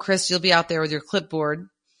know, Chris, you'll be out there with your clipboard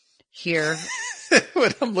here.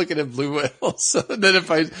 When I'm looking at blue whales, and then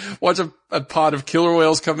if I watch a pod of killer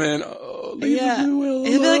whales come in, leave the blue whale alone.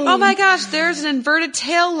 He'll be like, oh my gosh, there's an inverted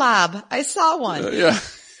tail lob. I saw one. Yeah.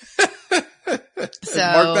 So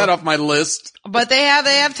mark that off my list. But they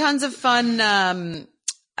have tons of fun. They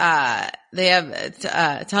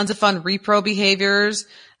have tons of fun repro behaviors.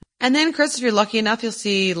 And then, Chris, if you're lucky enough, you'll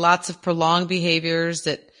see lots of prolonged behaviors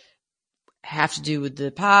that have to do with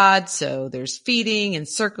the pod. So there's feeding and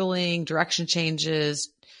circling, direction changes,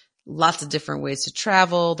 lots of different ways to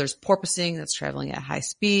travel. There's porpoising that's traveling at high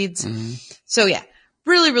speeds. Mm-hmm. So yeah,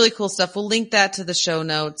 really, really cool stuff. We'll link that to the show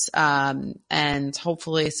notes. And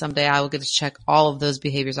hopefully someday I will get to check all of those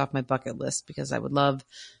behaviors off my bucket list because I would love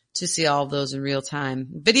to see all of those in real time.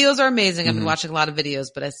 Videos are amazing. I've been watching a lot of videos,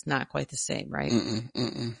 but it's not quite the same, right?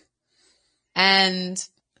 And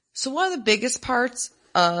so one of the biggest parts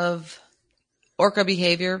of orca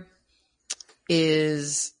behavior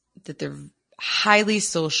is that they're highly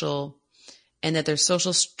social and that their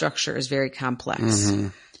social structure is very complex.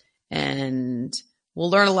 And we'll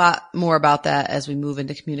learn a lot more about that as we move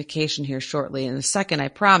into communication here shortly in a second, I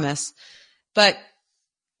promise. But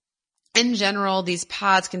in general, these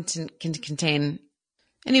pods can contain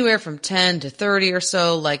anywhere from 10 to 30 or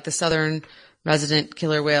so, like the southern resident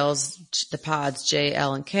killer whales, the pods J,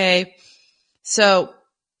 L, and K. So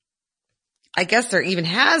I guess there even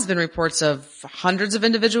has been reports of hundreds of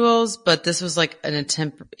individuals, but this was like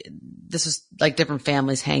this was like different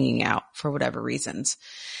families hanging out for whatever reasons.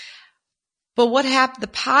 But what happened, the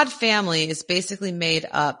pod family is basically made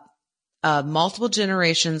up of multiple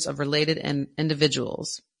generations of related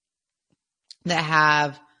individuals that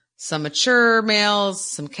have some mature males,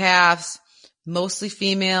 some calves, mostly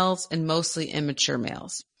females, and mostly immature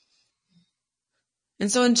males.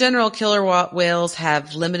 And so in general, killer whales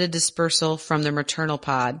have limited dispersal from their maternal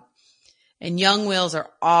pod, and young whales are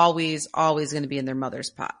always going to be in their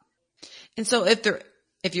mother's pod. And so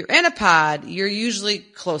if you're in a pod, you're usually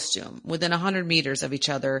close to them, within 100 meters of each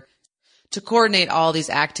other, to coordinate all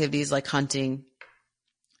these activities like hunting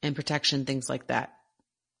and protection, things like that.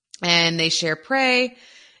 And they share prey,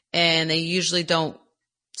 and they usually don't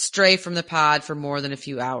stray from the pod for more than a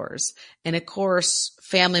few hours. And of course,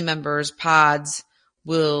 family members, pods,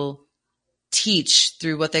 will teach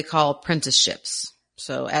through what they call apprenticeships.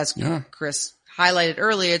 So as Chris highlighted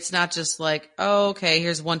earlier, it's not just like, oh, okay,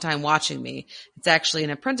 here's one time watching me. It's actually an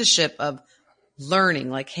apprenticeship of learning,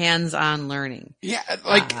 like hands-on learning. Yeah,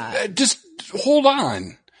 like just hold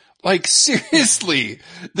on. Like seriously,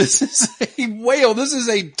 this is a whale. This is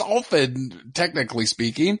a dolphin, technically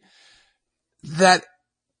speaking. That,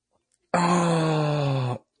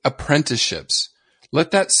 apprenticeships.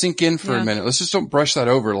 Let that sink in for a minute. Let's just don't brush that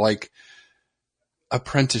over. Like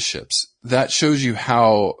apprenticeships. That shows you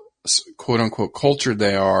how quote unquote cultured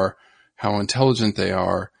they are, how intelligent they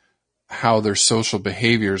are, how their social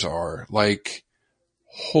behaviors are. Like,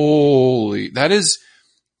 that is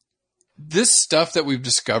this stuff that we've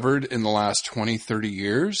discovered in the last 20, 30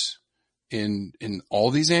 years in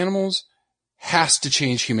all these animals has to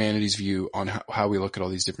change humanity's view on how we look at all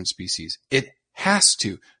these different species. It has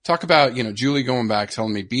to. Talk about, Julie going back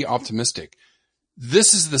telling me, be optimistic.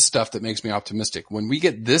 This is the stuff that makes me optimistic. When we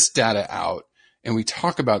get this data out and we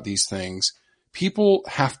talk about these things, people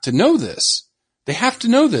have to know this. They have to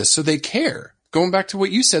know this so they care. Going back to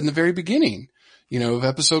what you said in the very beginning, of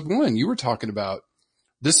episode 1, you were talking about,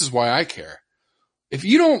 this is why I care. If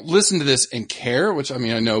you don't listen to this and care, which I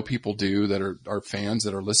know people do that are fans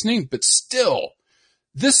that are listening, but still,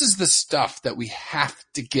 this is the stuff that we have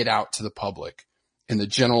to get out to the public in the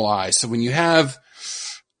general eye. So when you have,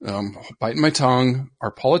 biting my tongue,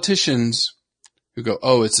 our politicians who go,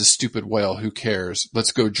 oh, it's a stupid whale. Who cares?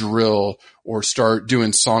 Let's go drill or start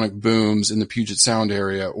doing sonic booms in the Puget Sound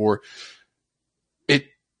area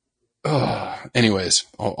anyways,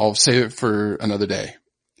 I'll save it for another day.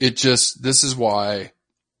 This is why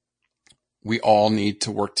we all need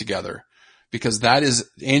to work together, because that is,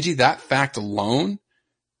 Angie, that fact alone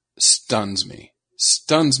stuns me.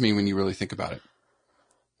 Stuns me when you really think about it.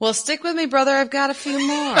 Well, stick with me, brother. I've got a few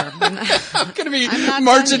more. I'm going to be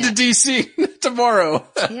marching to DC tomorrow.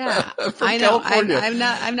 Yeah, I know.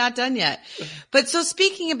 I'm not done yet. But so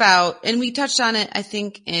speaking about, and we touched on it, I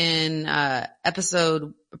think in,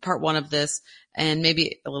 episode part 1 of this and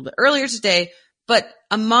maybe a little bit earlier today, but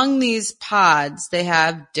among these pods, they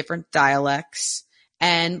have different dialects.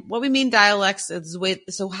 And what we mean dialects is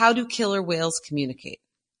so how do killer whales communicate?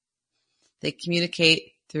 They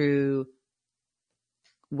communicate through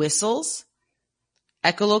whistles,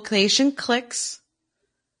 echolocation clicks,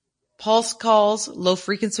 pulse calls, low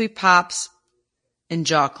frequency pops, and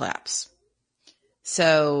jaw claps.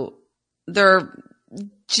 So they're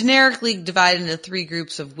generically divided into 3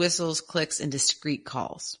 groups of whistles, clicks, and discrete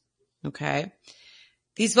calls. Okay.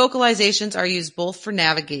 These vocalizations are used both for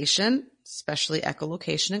navigation, especially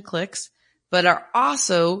echolocation and clicks, but are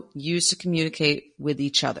also used to communicate with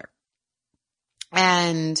each other.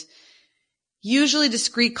 And usually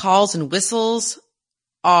discrete calls and whistles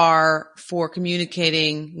are for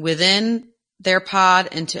communicating within their pod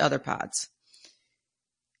and to other pods.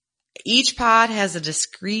 Each pod has a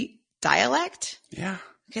discrete dialect. Yeah.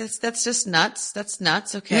 Okay, that's just nuts. That's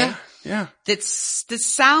nuts. Okay. Yeah. This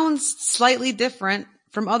sounds slightly different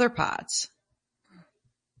from other pods.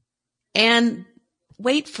 And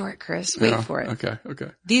wait for it, Chris. Wait for it.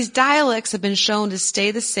 Okay. These dialects have been shown to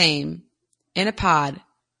stay the same in a pod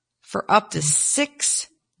for up to 6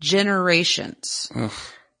 generations. Ugh.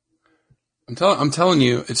 I'm telling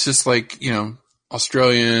you, it's just like,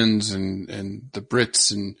 Australians and the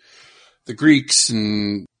Brits and the Greeks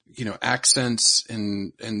and, accents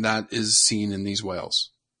and that is seen in these whales.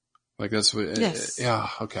 Like that's what, yes. Yeah.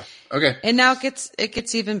 Okay. And now it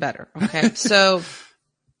gets even better. Okay. So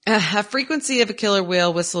a frequency of a killer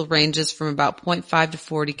whale whistle ranges from about 0.5 to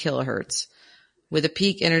 40 kilohertz with a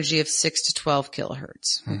peak energy of 6 to 12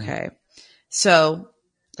 kilohertz. Okay. Mm-hmm. So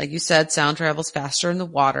like you said, sound travels faster in the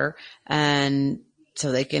water and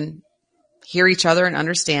so they can hear each other and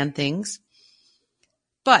understand things.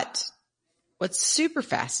 But what's super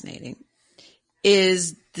fascinating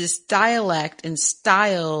is this dialect and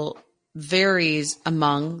style varies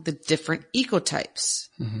among the different ecotypes.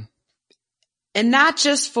 Mm-hmm. And not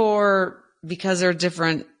just because they're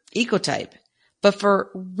different ecotype, but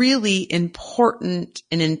for really important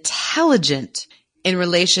and intelligent in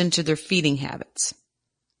relation to their feeding habits.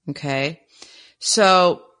 Okay.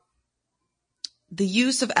 So the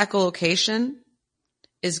use of echolocation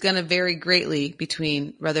is going to vary greatly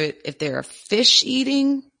between whether if they're a fish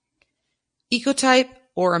eating ecotype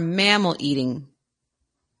or a mammal eating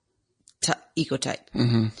ecotype.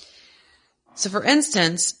 Mm-hmm. So for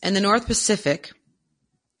instance, in the North Pacific,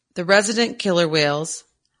 the resident killer whales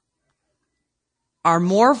are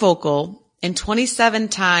more vocal and 27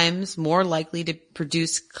 times more likely to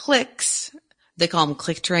produce clicks. They call them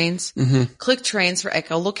click trains, click trains for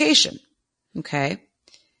echolocation. Okay.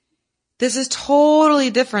 This is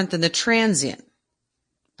totally different than the transient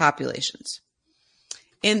populations.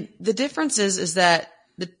 And the difference is that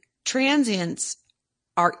the transients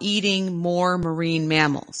are eating more marine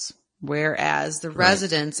mammals, whereas the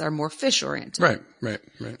residents are more fish oriented. Right.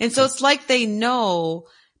 And so it's like they know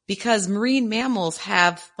because marine mammals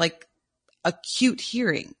have like acute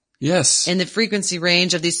hearing. Yes. In the frequency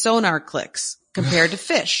range of these sonar clicks compared to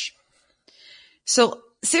fish. So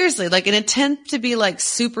seriously, like an attempt to be like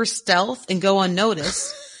super stealth and go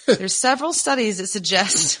unnoticed. There's several studies that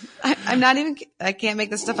suggest, I can't make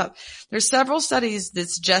this stuff up. There's several studies that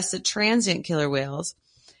suggest that transient killer whales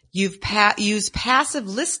use passive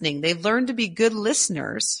listening. They've learned to be good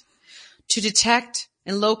listeners to detect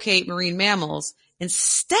and locate marine mammals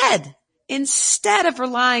instead of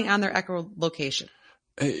relying on their echolocation.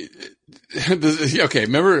 Okay,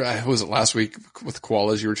 remember, was it last week with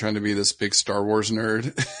koalas? You were trying to be this big Star Wars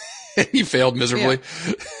nerd. You failed miserably.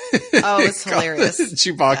 Yeah. Oh, it's hilarious.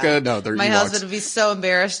 Chewbacca. Yeah. No, they're my Ewoks. husband would be so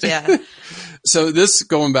embarrassed. Yeah. So this,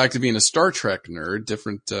 going back to being a Star Trek nerd,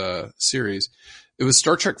 different series. It was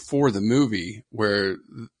Star Trek 4, the movie, where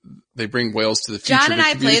they bring whales to the future. John and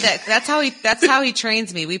I play that. That's how he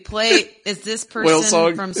trains me. We play, is this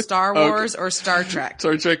person from Star Wars or Star Trek?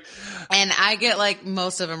 Star Trek. And I get like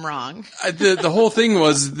most of them wrong. The whole thing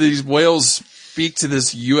was these whales speak to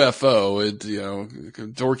this UFO,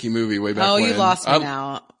 dorky movie way back when. Oh, you lost me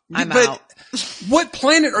now. I'm out. What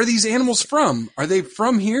planet are these animals from? Are they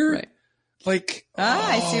from here? Right. Like,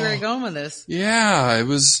 I see where you're going with this. Yeah, it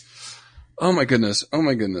was. Oh my goodness.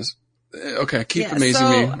 Okay. Keep amazing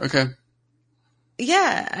me. Okay.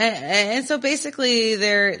 Yeah. And so basically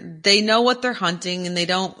they know what they're hunting and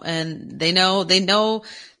they know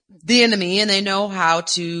the enemy, and they know how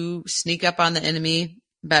to sneak up on the enemy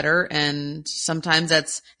better. And sometimes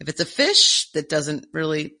that's, if it's a fish that doesn't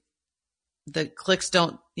really, the clicks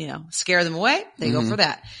don't, scare them away, they go for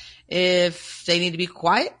that. If they need to be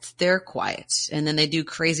quiet, they're quiet. And then they do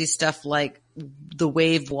crazy stuff like the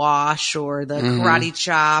wave wash or the karate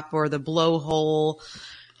chop or the blowhole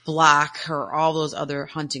block or all those other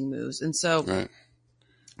hunting moves. And so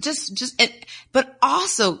but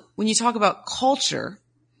also when you talk about culture,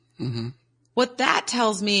 what that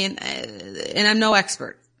tells me, and I'm no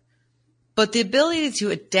expert, but the ability to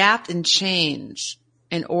adapt and change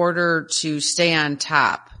in order to stay on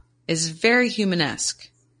top is very humanesque,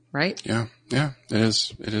 right? Yeah. Yeah. It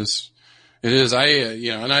is.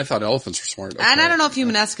 And I thought elephants were smart. Okay. And I don't know if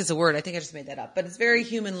humanesque is a word. I think I just made that up, but it's very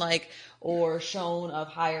human-like or shown of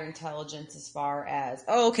higher intelligence as far as,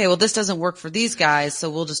 this doesn't work for these guys, so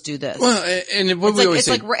we'll just do this. Well, and what we always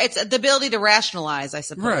say, it's the ability to rationalize, I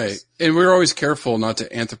suppose. Right. And we're always careful not to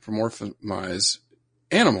anthropomorphize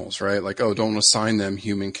animals, right? Like, don't assign them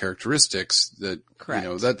human characteristics that,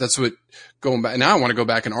 correct. That's what going back. Now I want to go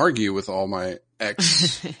back and argue with all my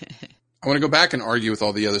I want to go back and argue with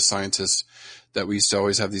all the other scientists that we used to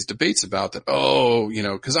always have these debates about that.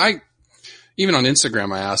 Cause even on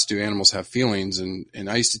Instagram, I asked, do animals have feelings? And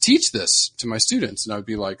I used to teach this to my students, and I would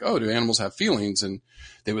be like, do animals have feelings? And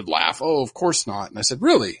they would laugh. Oh, of course not. And I said,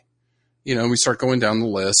 really? And we start going down the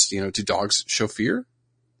list, do dogs show fear?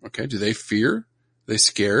 Okay. Do they fear? Are they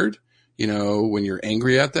scared? When you're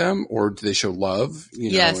angry at them, or do they show love,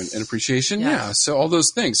 yes. and appreciation? Yes. Yeah. So all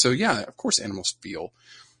those things. So yeah, of course animals feel.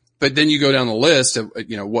 But then you go down the list of,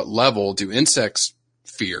 what level do insects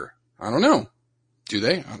fear? I don't know. Do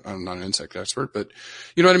they? I'm not an insect expert, but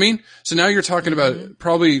you know what I mean? So now you're talking about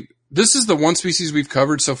probably, this is the one species we've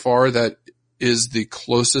covered so far that is the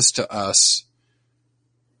closest to us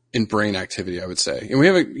in brain activity, I would say. And we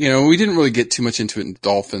haven't, we didn't really get too much into it in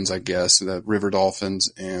dolphins, I guess, the river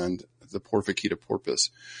dolphins and the Porphycheta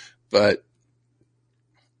porpoise. But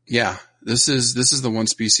yeah, this is the one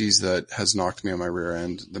species that has knocked me on my rear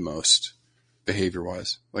end the most behavior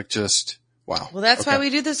wise. Like just, wow. Well, that's why we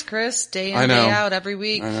do this, Chris, day in, day out, every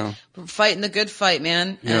week. I know. We're fighting the good fight,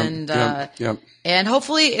 man. Yep. And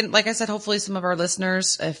hopefully, and like I said, hopefully some of our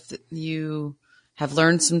listeners, if you have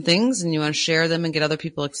learned some things and you want to share them and get other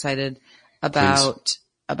people excited about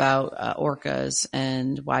orcas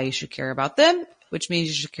and why you should care about them, which means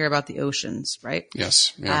you should care about the oceans, right?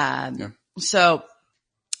 Yes. Yeah.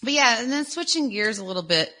 But yeah, and then switching gears a little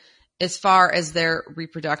bit as far as their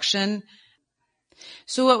reproduction.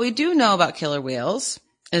 So what we do know about killer whales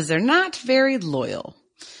is they're not very loyal.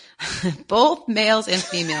 Both males and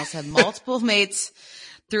females have multiple mates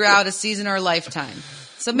throughout a season or a lifetime.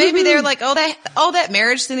 So maybe they're like, that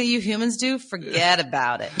marriage thing that you humans do, forget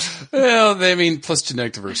about it. Well, plus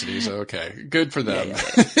genetic diversity, so okay. Good for them.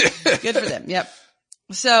 Yeah. Good for them, yep.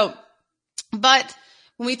 So, but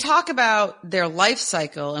when we talk about their life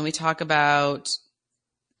cycle and we talk about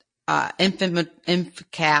infant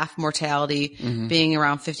calf mortality being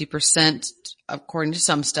around 50%, according to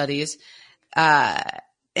some studies,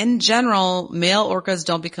 in general, male orcas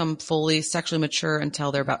don't become fully sexually mature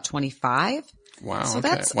until they're about 25. Wow. So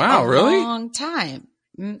that's a really? long time.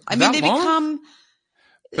 I That mean, they long? become,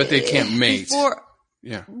 but they can't mate.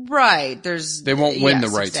 Yeah. Right. They won't win the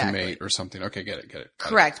right to mate or something. Okay. Get it.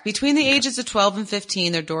 Correct. Between the ages of 12 and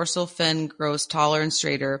 15, their dorsal fin grows taller and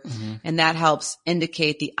straighter, and that helps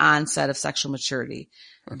indicate the onset of sexual maturity.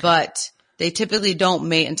 Okay. But they typically don't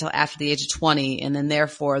mate until after the age of 20, and then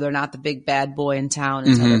therefore they're not the big bad boy in town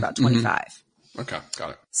until they're about 25. Okay.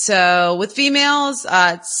 Got it. So with females,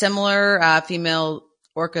 it's similar. Female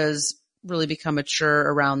orcas really become mature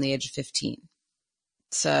around the age of 15.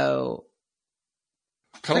 So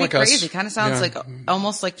kind of like crazy. us. Kind of sounds like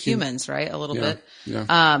almost like humans, right? A little bit. Yeah.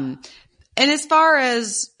 And as far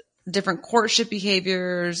as different courtship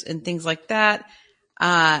behaviors and things like that,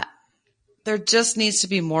 there just needs to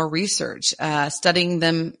be more research. Studying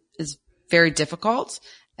them is very difficult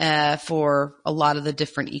for a lot of the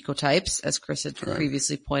different ecotypes, as Chris had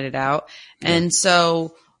previously pointed out. Yeah. And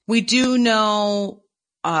so we do know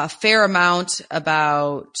a fair amount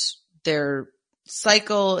about their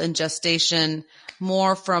cycle and gestation,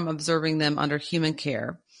 more from observing them under human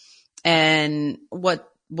care. And what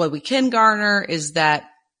we can garner is that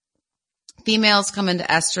females come into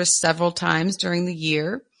estrus several times during the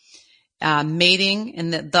year. Mating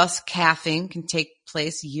and thus calving can take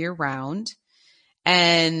place year round.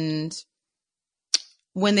 And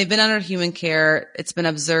when they've been under human care, it's been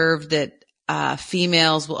observed that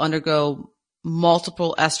females will undergo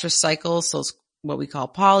multiple estrus cycles, so it's what we call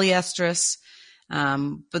polyestrus.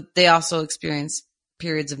 But they also experience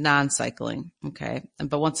periods of non-cycling. Okay.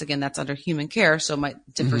 But once again, that's under human care. So it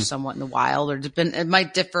might differ somewhat in the wild, or it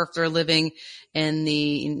might differ if they're living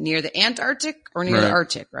near the Antarctic or near the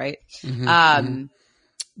Arctic. Right.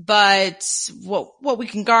 But what we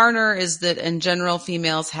can garner is that in general,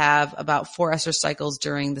 females have about 4 estrous cycles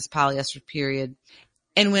during this polyestrous period.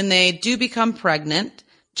 And when they do become pregnant,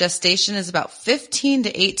 gestation is about 15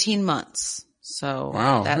 to 18 months. So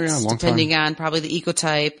that's depending on probably the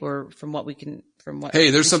ecotype or from what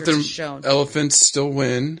there's something shown. Elephants still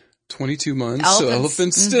win 22 months. So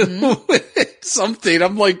elephants still win something.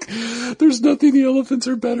 I'm like, there's nothing the elephants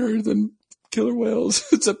are better than killer whales.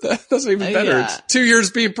 Except that's not even better. It's 2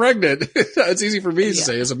 years being pregnant. It's easy for me to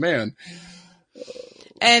say as a man.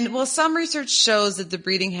 And some research shows that the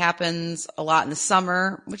breeding happens a lot in the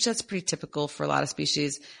summer, which that's pretty typical for a lot of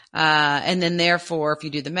species. And then therefore, if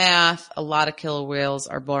you do the math, a lot of killer whales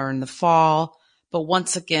are born in the fall. But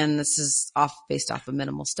once again, this is based off of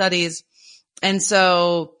minimal studies. And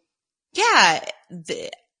so,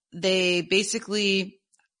 they basically,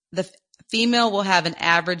 the female will have an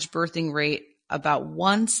average birthing rate about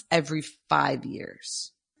once every 5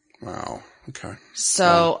 years. Wow. Okay.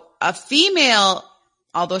 So a female,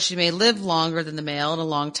 although she may live longer than the male in a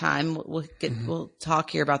long time, we'll talk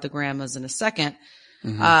here about the grandmas in a second.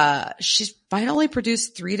 She might only produce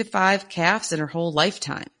 3 to 5 calves in her whole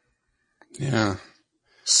lifetime. Yeah.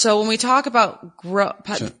 So when we talk about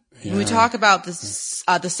the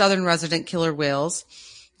southern resident killer whales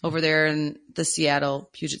over there in the Seattle,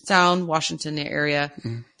 Puget Sound, Washington area,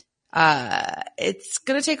 it's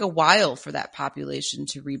going to take a while for that population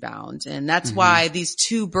to rebound. And that's why these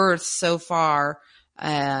 2 births so far,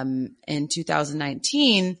 in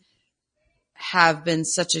 2019 have been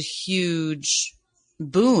such a huge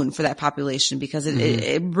boon for that population, because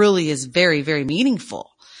it really is very, very meaningful.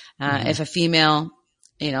 If a female,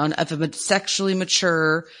 if a sexually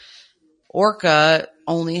mature orca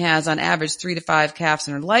only has on average 3 to 5 calves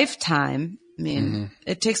in her lifetime, I mean,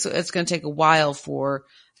 it's going to take a while for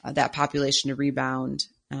that population to rebound.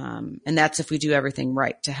 And that's if we do everything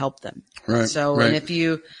right to help them. Right. So, and if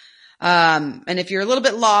you're a little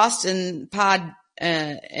bit lost in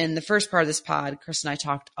the first part of this pod, Chris and I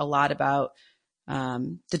talked a lot about,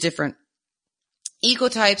 the different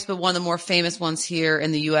ecotypes, but one of the more famous ones here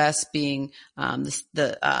in the U.S. being,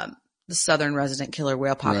 the southern resident killer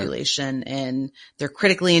whale population, and they're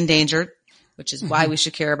critically endangered, which is why we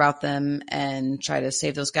should care about them and try to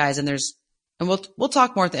save those guys. And we'll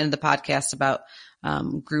talk more at the end of the podcast about,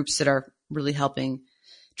 groups that are really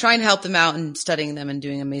trying to help them out and studying them and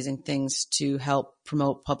doing amazing things to help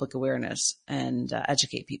promote public awareness and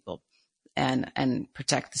educate people and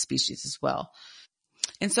protect the species as well.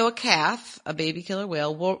 And so a baby killer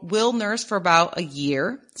whale will nurse for about a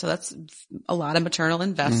year. So that's a lot of maternal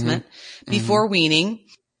investment before weaning.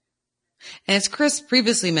 And as Chris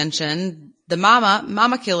previously mentioned, the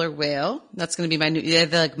mama killer whale, that's going to be my new,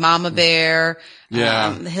 like mama bear,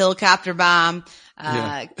 the helicopter bomb.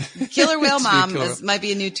 Killer whale mom might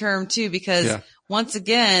be a new term too, because once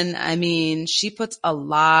again, I mean, she puts a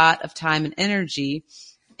lot of time and energy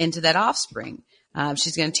into that offspring.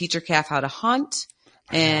 She's going to teach her calf how to hunt,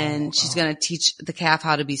 and she's going to teach the calf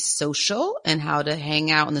how to be social and how to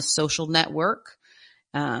hang out in the social network.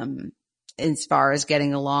 As far as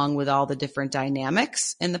getting along with all the different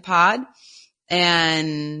dynamics in the pod.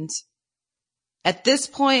 And at this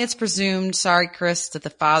point, it's presumed, sorry, Chris, that the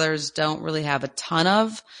fathers don't really have a ton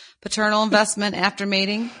of paternal investment after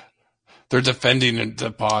mating. They're defending the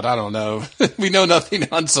pod. I don't know. We know nothing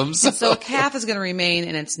on some. So a calf is going to remain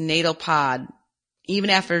in its natal pod even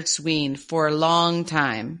after it's weaned for a long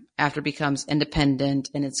time after it becomes independent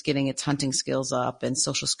and it's getting its hunting skills up and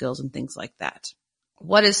social skills and things like that.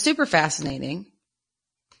 What is super fascinating,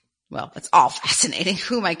 well, it's all fascinating.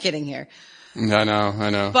 Who am I kidding here? I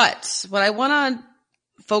know. But what I want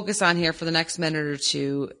to focus on here for the next minute or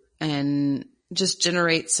two and just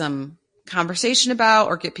generate some conversation about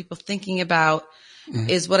or get people thinking about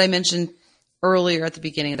is what I mentioned earlier at the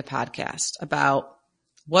beginning of the podcast about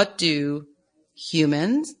what do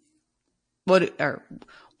female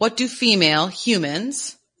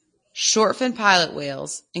humans, short-fin pilot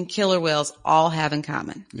whales, and killer whales all have in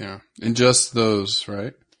common. Yeah. And just those,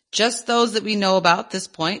 right? Just those that we know about at this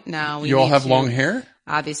point. Now you all have long hair?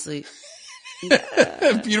 Obviously.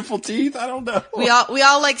 Beautiful teeth? I don't know. We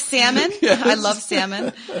all like salmon. Yes. I love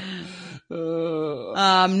salmon.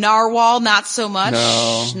 Narwhal, not so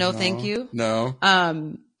much. No, thank you. No.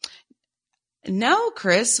 No,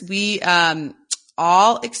 Chris, we,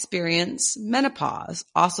 all experience menopause,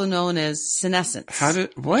 also known as senescence.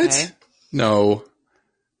 What? Okay? No.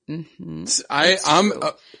 Mm-hmm.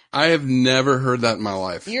 I have never heard that in my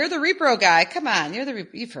life. You're the repro guy. Come on.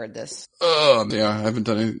 You've heard this. Yeah, I haven't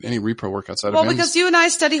done any repro work outside of him. Well, because you and I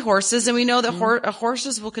study horses and we know that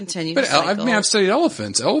horses will continue to cycle. I've studied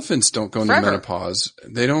elephants. Elephants don't go into menopause.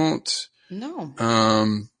 They don't. No.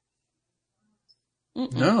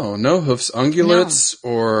 No hoofs. Ungulates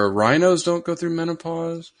or rhinos don't go through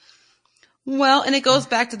menopause. Well, and it goes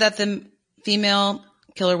back to that the female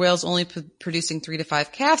killer whales only producing 3 to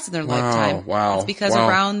 5 calves in their lifetime. Wow. It's because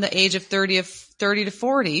around the age of 30 to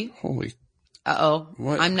 40. Holy.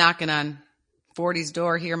 What? I'm knocking on 40's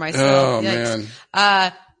door here myself. Oh, Yikes.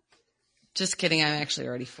 man. Just kidding. I'm actually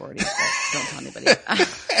already 40, but don't tell anybody.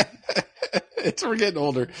 We're getting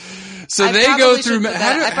older. So they go through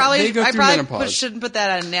menopause. Shouldn't put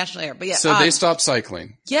that on national air, but yeah. So they stop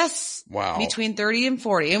cycling. Yes. Wow. Between 30 and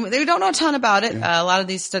 40. And they don't know a ton about it. A lot of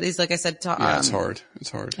these studies, like I said, it's hard.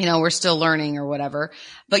 It's hard. We're still learning or whatever,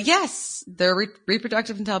 but yes, they're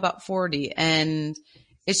reproductive until about 40. And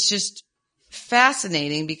it's just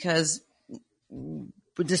fascinating because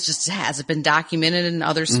this just hasn't been documented in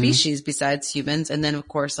other species besides humans. And then of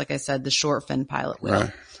course, like I said, the short fin pilot whale.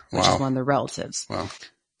 Right. Which is one of the relatives. Wow.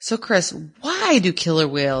 So, Chris, why do killer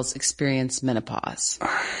whales experience menopause?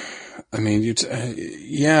 I mean, aging,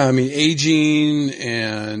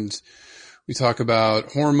 and we talk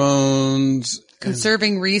about hormones.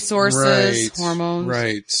 Conserving resources, hormones.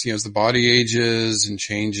 Right. As the body ages and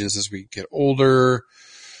changes as we get older.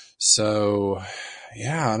 So,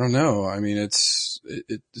 yeah, I don't know. I mean, it's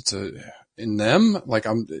in them,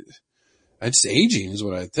 it's aging is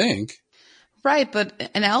what I think. Right,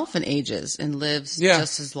 but an elephant ages and lives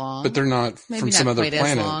just as long. But they're not from some other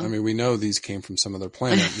planet. I mean, we know these came from some other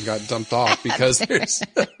planet and got dumped off because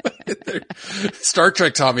Star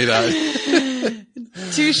Trek taught me that.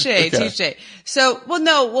 Touche. So, one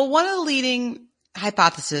of the leading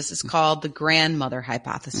hypotheses is called the grandmother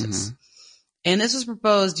hypothesis. Mm-hmm. And this was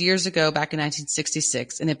proposed years ago, back in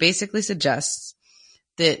 1966, and it basically suggests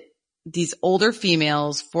that these older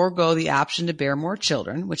females forego the option to bear more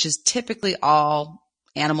children, which is typically all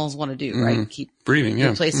animals want to do, right? Keep breeding,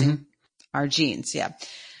 replacing our genes. Yeah.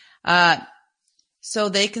 So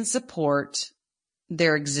they can support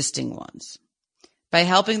their existing ones by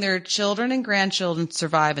helping their children and grandchildren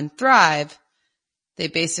survive and thrive. They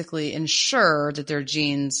basically ensure that their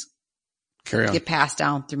genes get passed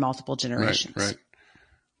down through multiple generations. Right.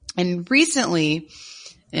 And recently,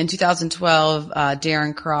 in 2012,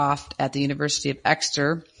 Darren Croft at the University of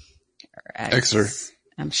Exeter.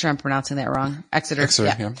 I'm sure I'm pronouncing that wrong. Exeter.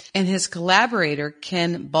 Yeah. And his collaborator,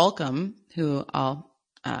 Ken Balcom, who I'll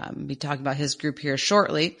be talking about his group here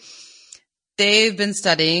shortly. They've been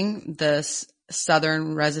studying the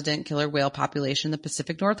southern resident killer whale population in the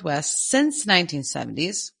Pacific Northwest since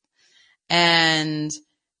 1970s. And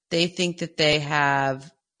they think that they have,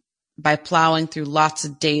 by plowing through lots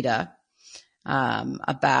of data,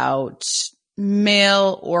 about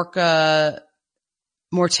male orca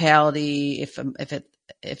mortality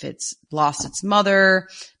if it's lost its mother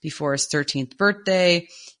before his 13th birthday,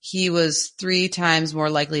 he was 3 times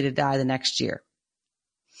more likely to die the next year.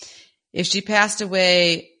 If she passed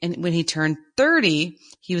away and when he turned 30,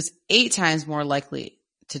 he was 8 times more likely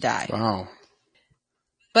to die. Wow.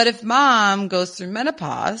 But if mom goes through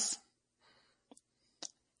menopause,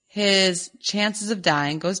 his chances of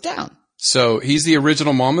dying goes down. So he's the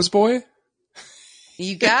original mama's boy?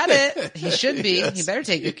 You got it. He should be. Yes. He better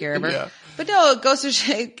take good care of her. Yeah. But no, it goes to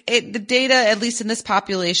the data, at least in this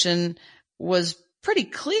population, was pretty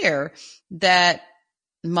clear that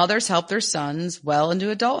mothers help their sons well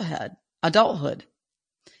into adulthood.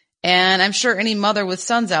 And I'm sure any mother with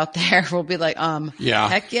sons out there will be like,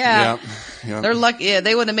 heck yeah. They're lucky. Yeah,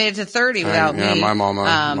 they wouldn't have made it to 30 without me. Yeah, my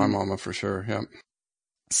mama for sure. Yeah.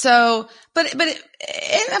 So, but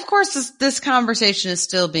and of course this conversation is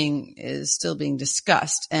still being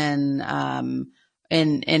discussed and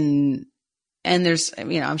there's,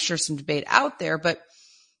 I'm sure some debate out there, but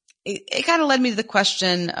it kind of led me to the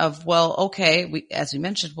question of, as we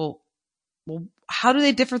mentioned, well, how do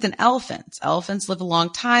they differ than elephants? Elephants live a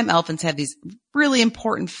long time. Elephants have these really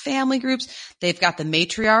important family groups. They've got the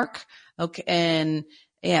matriarch. Okay. And,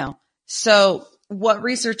 so what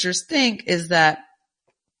researchers think is that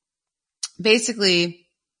basically,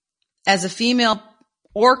 as a female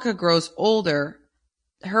orca grows older,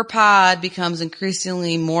 her pod becomes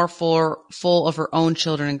increasingly more full of her own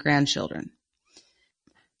children and grandchildren.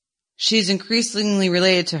 She's increasingly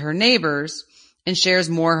related to her neighbors and shares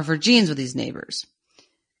more of her genes with these neighbors.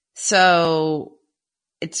 So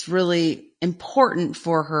it's really important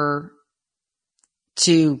for her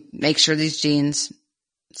to make sure these genes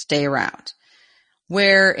stay around.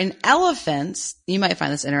 Where in elephants, you might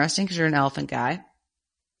find this interesting because you're an elephant guy.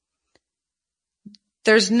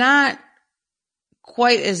 There's not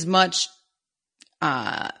quite as much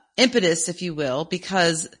impetus, if you will,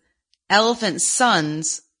 because elephant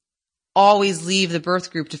sons always leave the birth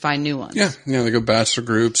group to find new ones. Yeah. They go bachelor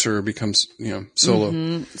groups or becomes, solo.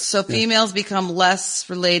 Mm-hmm. So females become less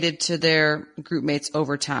related to their group mates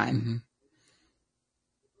over time. Mm-hmm.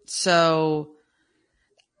 So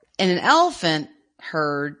in an elephant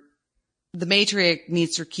herd, the matriarch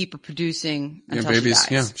needs to keep reproducing until babies.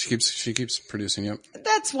 she dies. Yeah, she keeps producing. Yep.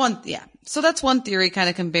 That's one. Yeah. So that's one theory, kind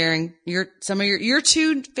of comparing some of your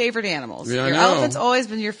two favorite animals. Yeah, your I know. elephant's always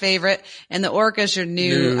been your favorite, and the orca's your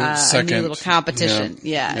new little competition.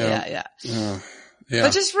 Yeah.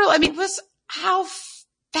 But just really, how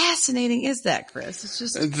fascinating is that, Chris? It's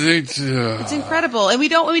just, it's incredible. And we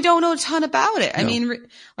don't know a ton about it.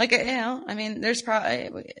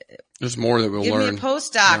 There's more that we'll give learn. Me a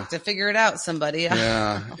postdoc to figure it out, somebody.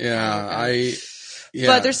 But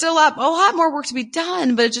there's still a lot more work to be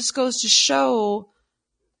done, but it just goes to show,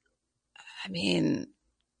 and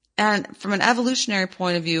from an evolutionary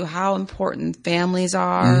point of view, how important families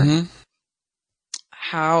are,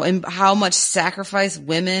 how much sacrifice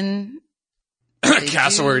women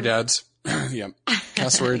cassowary dads. Yeah.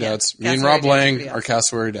 Cassowary dads. Me and Rob Lang are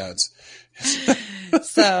cassowary dads.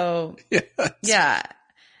 So, yes. Yeah.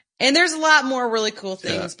 And there's a lot more really cool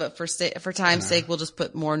things, but for time's sake, we'll just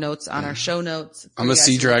put more notes on our show notes. I'm a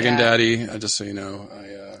sea dragon daddy. Just so you know,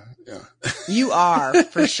 You are,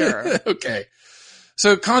 for sure. Okay.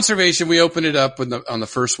 So conservation, we opened it up on the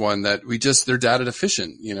first one that they're data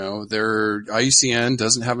deficient. Their IUCN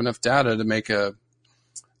doesn't have enough data to make an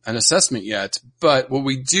assessment yet. But what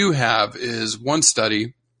we do have is one study.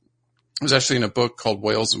 It was actually in a book called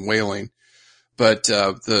Whales and Whaling. But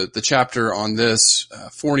the chapter on this,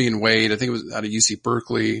 Forney and Wade, I think it was out of UC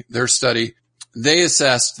Berkeley, their study, they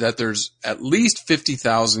assessed that there's at least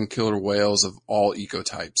 50,000 killer whales of all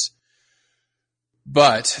ecotypes.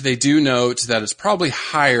 But they do note that it's probably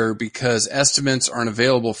higher because estimates aren't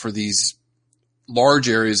available for these large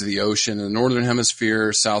areas of the ocean in the Northern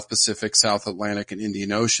Hemisphere, South Pacific, South Atlantic, and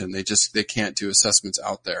Indian Ocean. They can't do assessments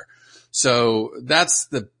out there. So that's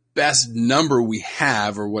the best number we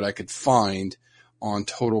have, or what I could find, on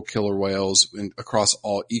total killer whales across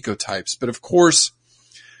all ecotypes. But of course,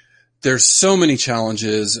 there's so many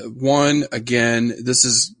challenges. One, again, this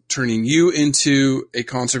is turning you into a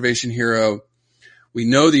conservation hero. We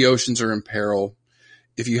know the oceans are in peril.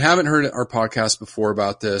 If you haven't heard our podcast before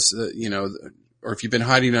about this, or if you've been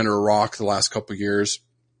hiding under a rock the last couple of years,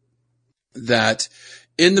 that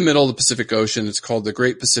in the middle of the Pacific Ocean, it's called the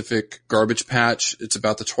Great Pacific Garbage Patch. It's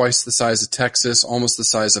about twice the size of Texas, almost the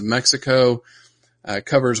size of Mexico. It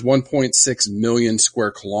covers 1.6 million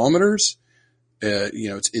square kilometers.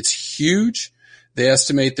 It's huge. They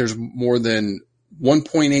estimate there's more than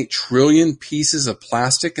 1.8 trillion pieces of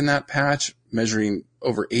plastic in that patch, measuring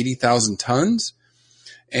over 80,000 tons.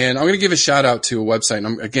 And I'm going to give a shout out to a website.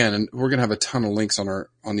 And we're going to have a ton of links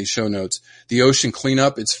on these show notes. The Ocean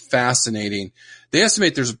Cleanup. It's fascinating. They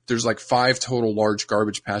estimate there's like 5 total large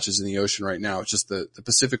garbage patches in the ocean right now. It's just the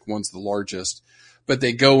Pacific one's the largest, but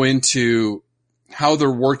they go into how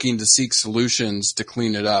they're working to seek solutions to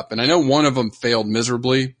clean it up. And I know one of them failed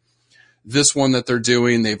miserably. This one that they're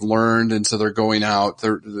doing, they've learned. And so they're going out,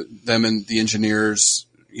 them and the engineers,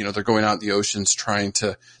 they're going out in the oceans trying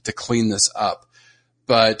to clean this up.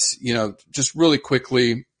 But, just really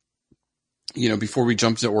quickly, before we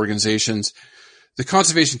jump to organizations, the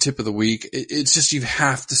conservation tip of the week, it's just, you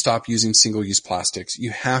have to stop using single-use plastics.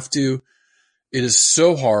 You have to. It is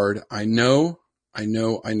so hard. I know.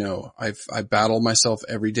 I battle myself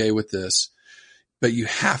every day with this, but you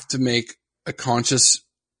have to make a conscious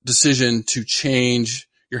decision to change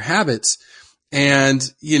your habits. And,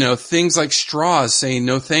 things like straws, saying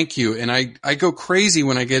no thank you. And I go crazy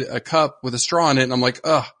when I get a cup with a straw in it and I'm like,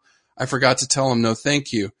 I forgot to tell them no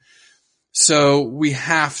thank you. So we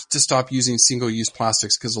have to stop using single-use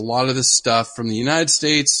plastics, because a lot of this stuff, from the United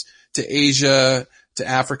States to Asia to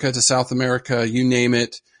Africa to South America, you name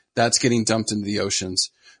it, that's getting dumped into the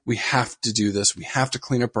oceans. We have to do this. We have to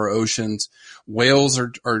clean up our oceans. Whales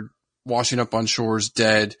are washing up on shores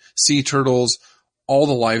dead. Sea turtles, all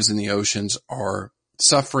the lives in the oceans are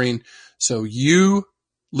suffering. So you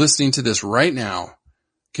listening to this right now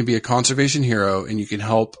can be a conservation hero, and you can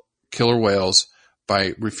help killer whales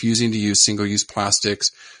by refusing to use single-use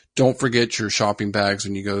plastics. Don't forget your shopping bags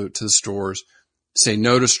when you go to the stores. Say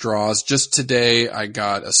no to straws. Just today, I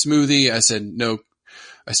got a smoothie. I said no.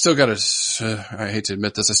 I still got I hate to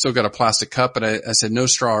admit this, I still got a plastic cup, but I said no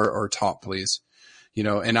straw or top, please.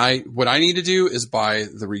 and what I need to do is buy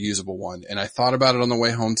the reusable one. And I thought about it on the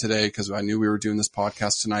way home today because I knew we were doing this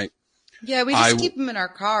podcast tonight. Yeah, we just keep them in our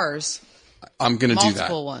cars. I'm going to do that.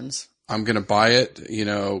 Multiple ones. I'm going to buy it,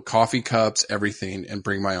 coffee cups, everything, and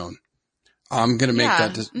bring my own. I'm going to make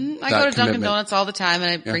that I go to Dunkin' Donuts all the time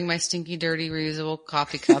and I bring my stinky, dirty, reusable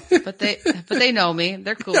coffee cup, but they know me.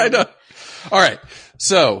 They're cool. I know. All right.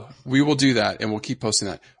 So we will do that and we'll keep posting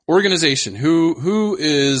that. Organization. Who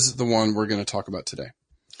is the one we're going to talk about today?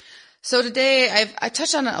 So today I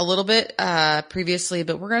touched on it a little bit, previously,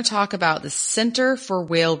 but we're going to talk about the Center for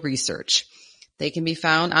Whale Research. They can be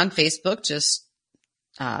found on Facebook. Just,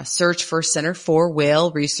 search for Center for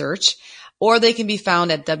Whale Research. Or they can be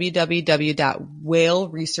found at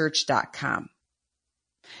www.whaleresearch.com.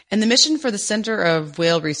 And the mission for the Center of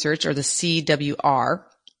Whale Research, or the CWR,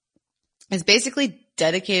 is basically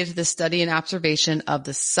dedicated to the study and observation of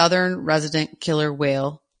the southern resident killer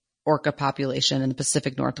whale orca population in the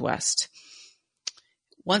Pacific Northwest.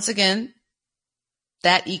 Once again,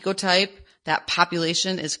 that ecotype, that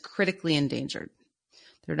population is critically endangered.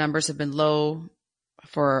 Their numbers have been low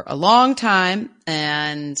for a long time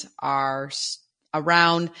and are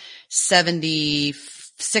around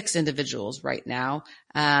 76 individuals right now.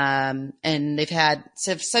 And they've had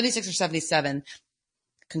 76 or 77.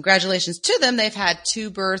 Congratulations to them. They've had 2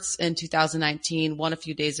 births in 2019, one a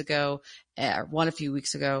few weeks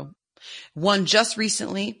ago, one just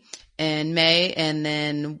recently in May, and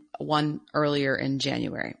then one earlier in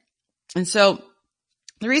January. And so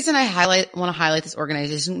the reason I want to highlight this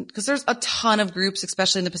organization, because there's a ton of groups,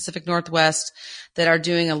 especially in the Pacific Northwest, that are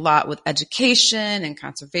doing a lot with education and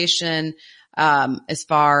conservation, as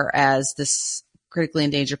far as this critically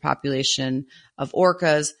endangered population of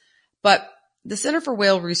orcas. But the Center for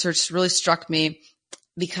Whale Research really struck me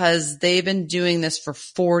because they've been doing this for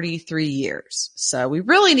 43 years. So we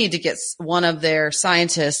really need to get one of their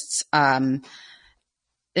scientists, and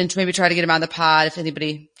to maybe try to get them on the pod if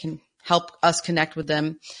anybody can help us connect with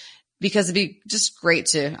them, because it'd be just great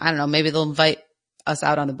to, I don't know, maybe they'll invite us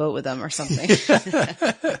out on the boat with them or something.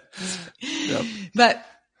 Yep. But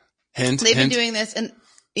they've been doing this, and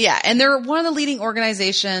they're one of the leading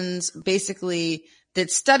organizations basically that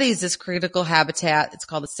studies this critical habitat. It's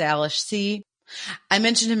called the Salish Sea. I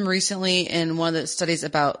mentioned him recently in one of the studies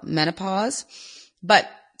about menopause. But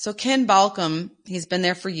so Ken Balcom, he's been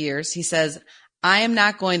there for years. He says, I am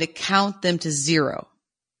not going to count them to zero,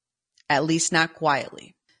 at least not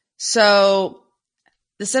quietly. So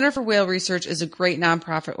the Center for Whale Research is a great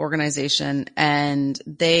nonprofit organization, and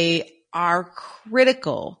they are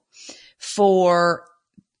critical for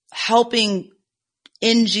helping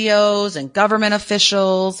NGOs and government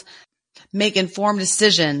officials make informed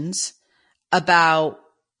decisions about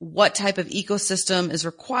what type of ecosystem is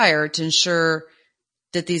required to ensure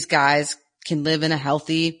that these guys can live in a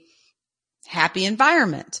healthy, happy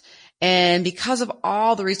environment. And because of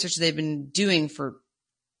all the research they've been doing for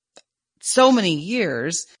so many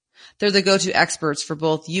years, they're the go-to experts for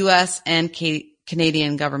both U.S. and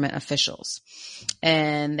Canadian government officials.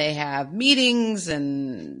 And they have meetings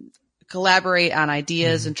and collaborate on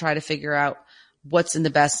ideas and try to figure out what's in the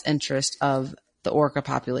best interest of the orca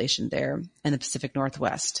population there in the Pacific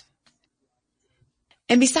Northwest.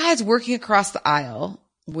 And besides working across the aisle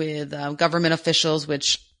with government officials,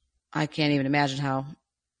 which I can't even imagine how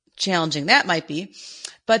challenging that might be,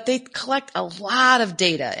 but they collect a lot of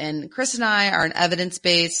data. And Chris and I are an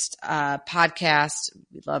evidence-based podcast.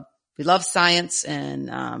 We love science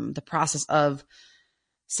and the process of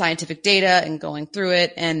scientific data and going through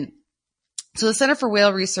it. And so the Center for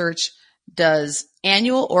Whale Research does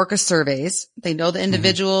annual orca surveys. They know the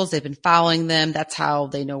individuals. They've been following them. That's how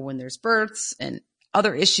they know when there's births and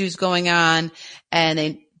other issues going on. And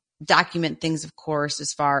they document things, of course,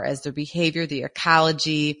 as far as their behavior, the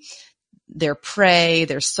ecology, their prey,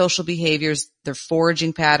 their social behaviors, their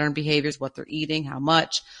foraging pattern behaviors, what they're eating, how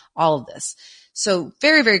much, all of this. So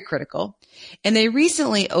very, very critical. And they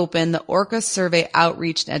recently opened the Orca Survey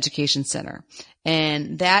Outreach and Education Center.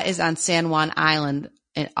 And that is on San Juan Island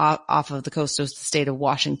and off of the coast of the state of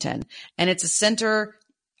Washington. And it's a center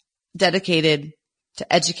dedicated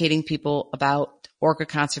to educating people about orca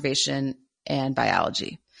conservation and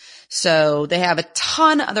biology. So they have a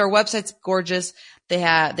ton, their website's gorgeous. They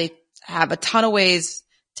have a ton of ways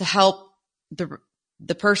to help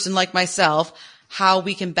the person like myself, how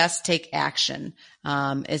we can best take action,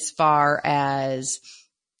 as far as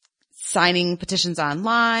signing petitions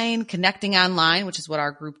online, connecting online, which is what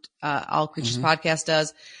our group, All Creatures Podcast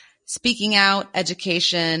does, speaking out,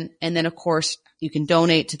 education, and then of course You can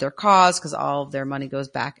donate to their cause because all of their money goes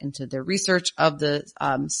back into their research of the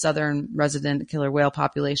southern resident killer whale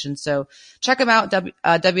population. So check them out,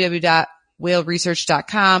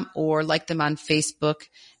 www.whaleresearch.com, or like them on Facebook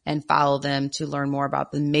and follow them to learn more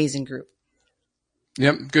about the amazing group.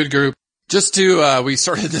 Yep, good group. Just to, we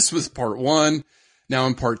started this with part 1. Now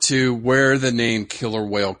in part 2, where the name killer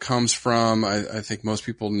whale comes from. I think most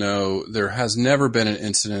people know there has never been an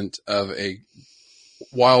incident of a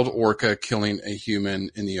wild orca killing a human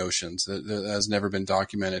in the oceans. That has never been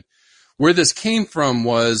documented. Where this came from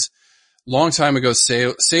was long time ago,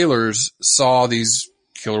 sailors saw these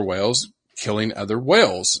killer whales killing other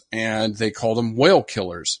whales, and they called them whale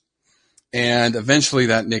killers. And eventually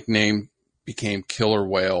that nickname became killer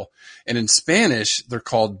whale. And in Spanish, they're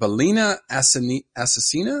called balena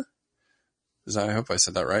asesina. I hope I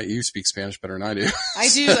said that right. You speak Spanish better than I do. I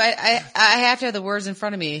do. I have to have the words in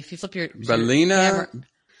front of me. If you flip your balena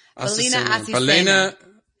asesina. Balena.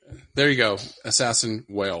 There you go. Assassin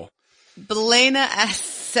whale. Balena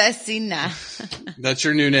asesina. That's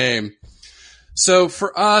your new name. So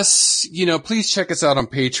for us, please check us out on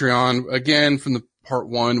Patreon. Again, from the part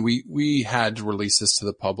 1, we had to release this to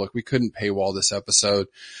the public. We couldn't paywall this episode.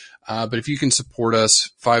 But if you can support us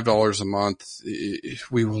 $5 a month,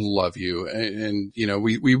 we will love you. And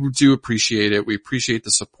we do appreciate it. We appreciate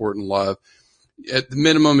the support and love. At the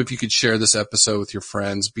minimum, if you could share this episode with your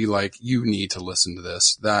friends, be like, you need to listen to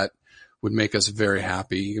this. That would make us very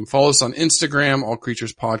happy. You can follow us on Instagram, All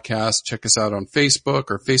Creatures Podcast. Check us out on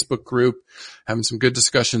Facebook, our Facebook group, having some good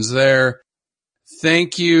discussions there.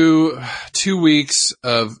 Thank you. 2 weeks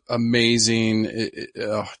of amazing,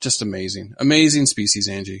 just amazing species,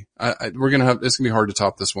 Angie. It's gonna be hard to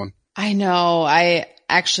top this one. I know. I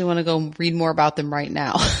actually want to go read more about them right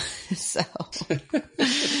now. So,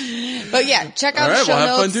 but yeah, check out the show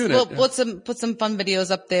notes. We'll put some fun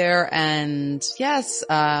videos up there, and yes,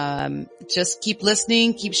 just keep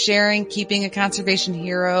listening, keep sharing, keep being a conservation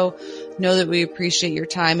hero. Know that we appreciate your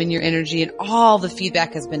time and your energy, and all the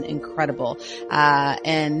feedback has been incredible.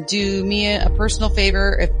 And do me a personal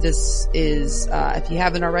favor if this is, if you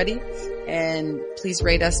haven't already, and please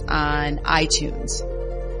rate us on iTunes.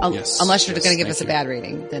 Yes, unless you're going to give us a bad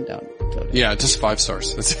rating, then don't. Yeah, just 5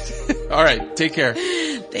 stars. That's it. All right. Take care.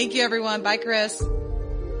 Thank you, everyone. Bye, Chris.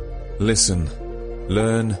 Listen,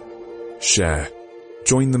 learn, share.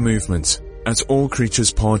 Join the movement at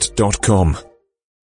allcreaturespod.com.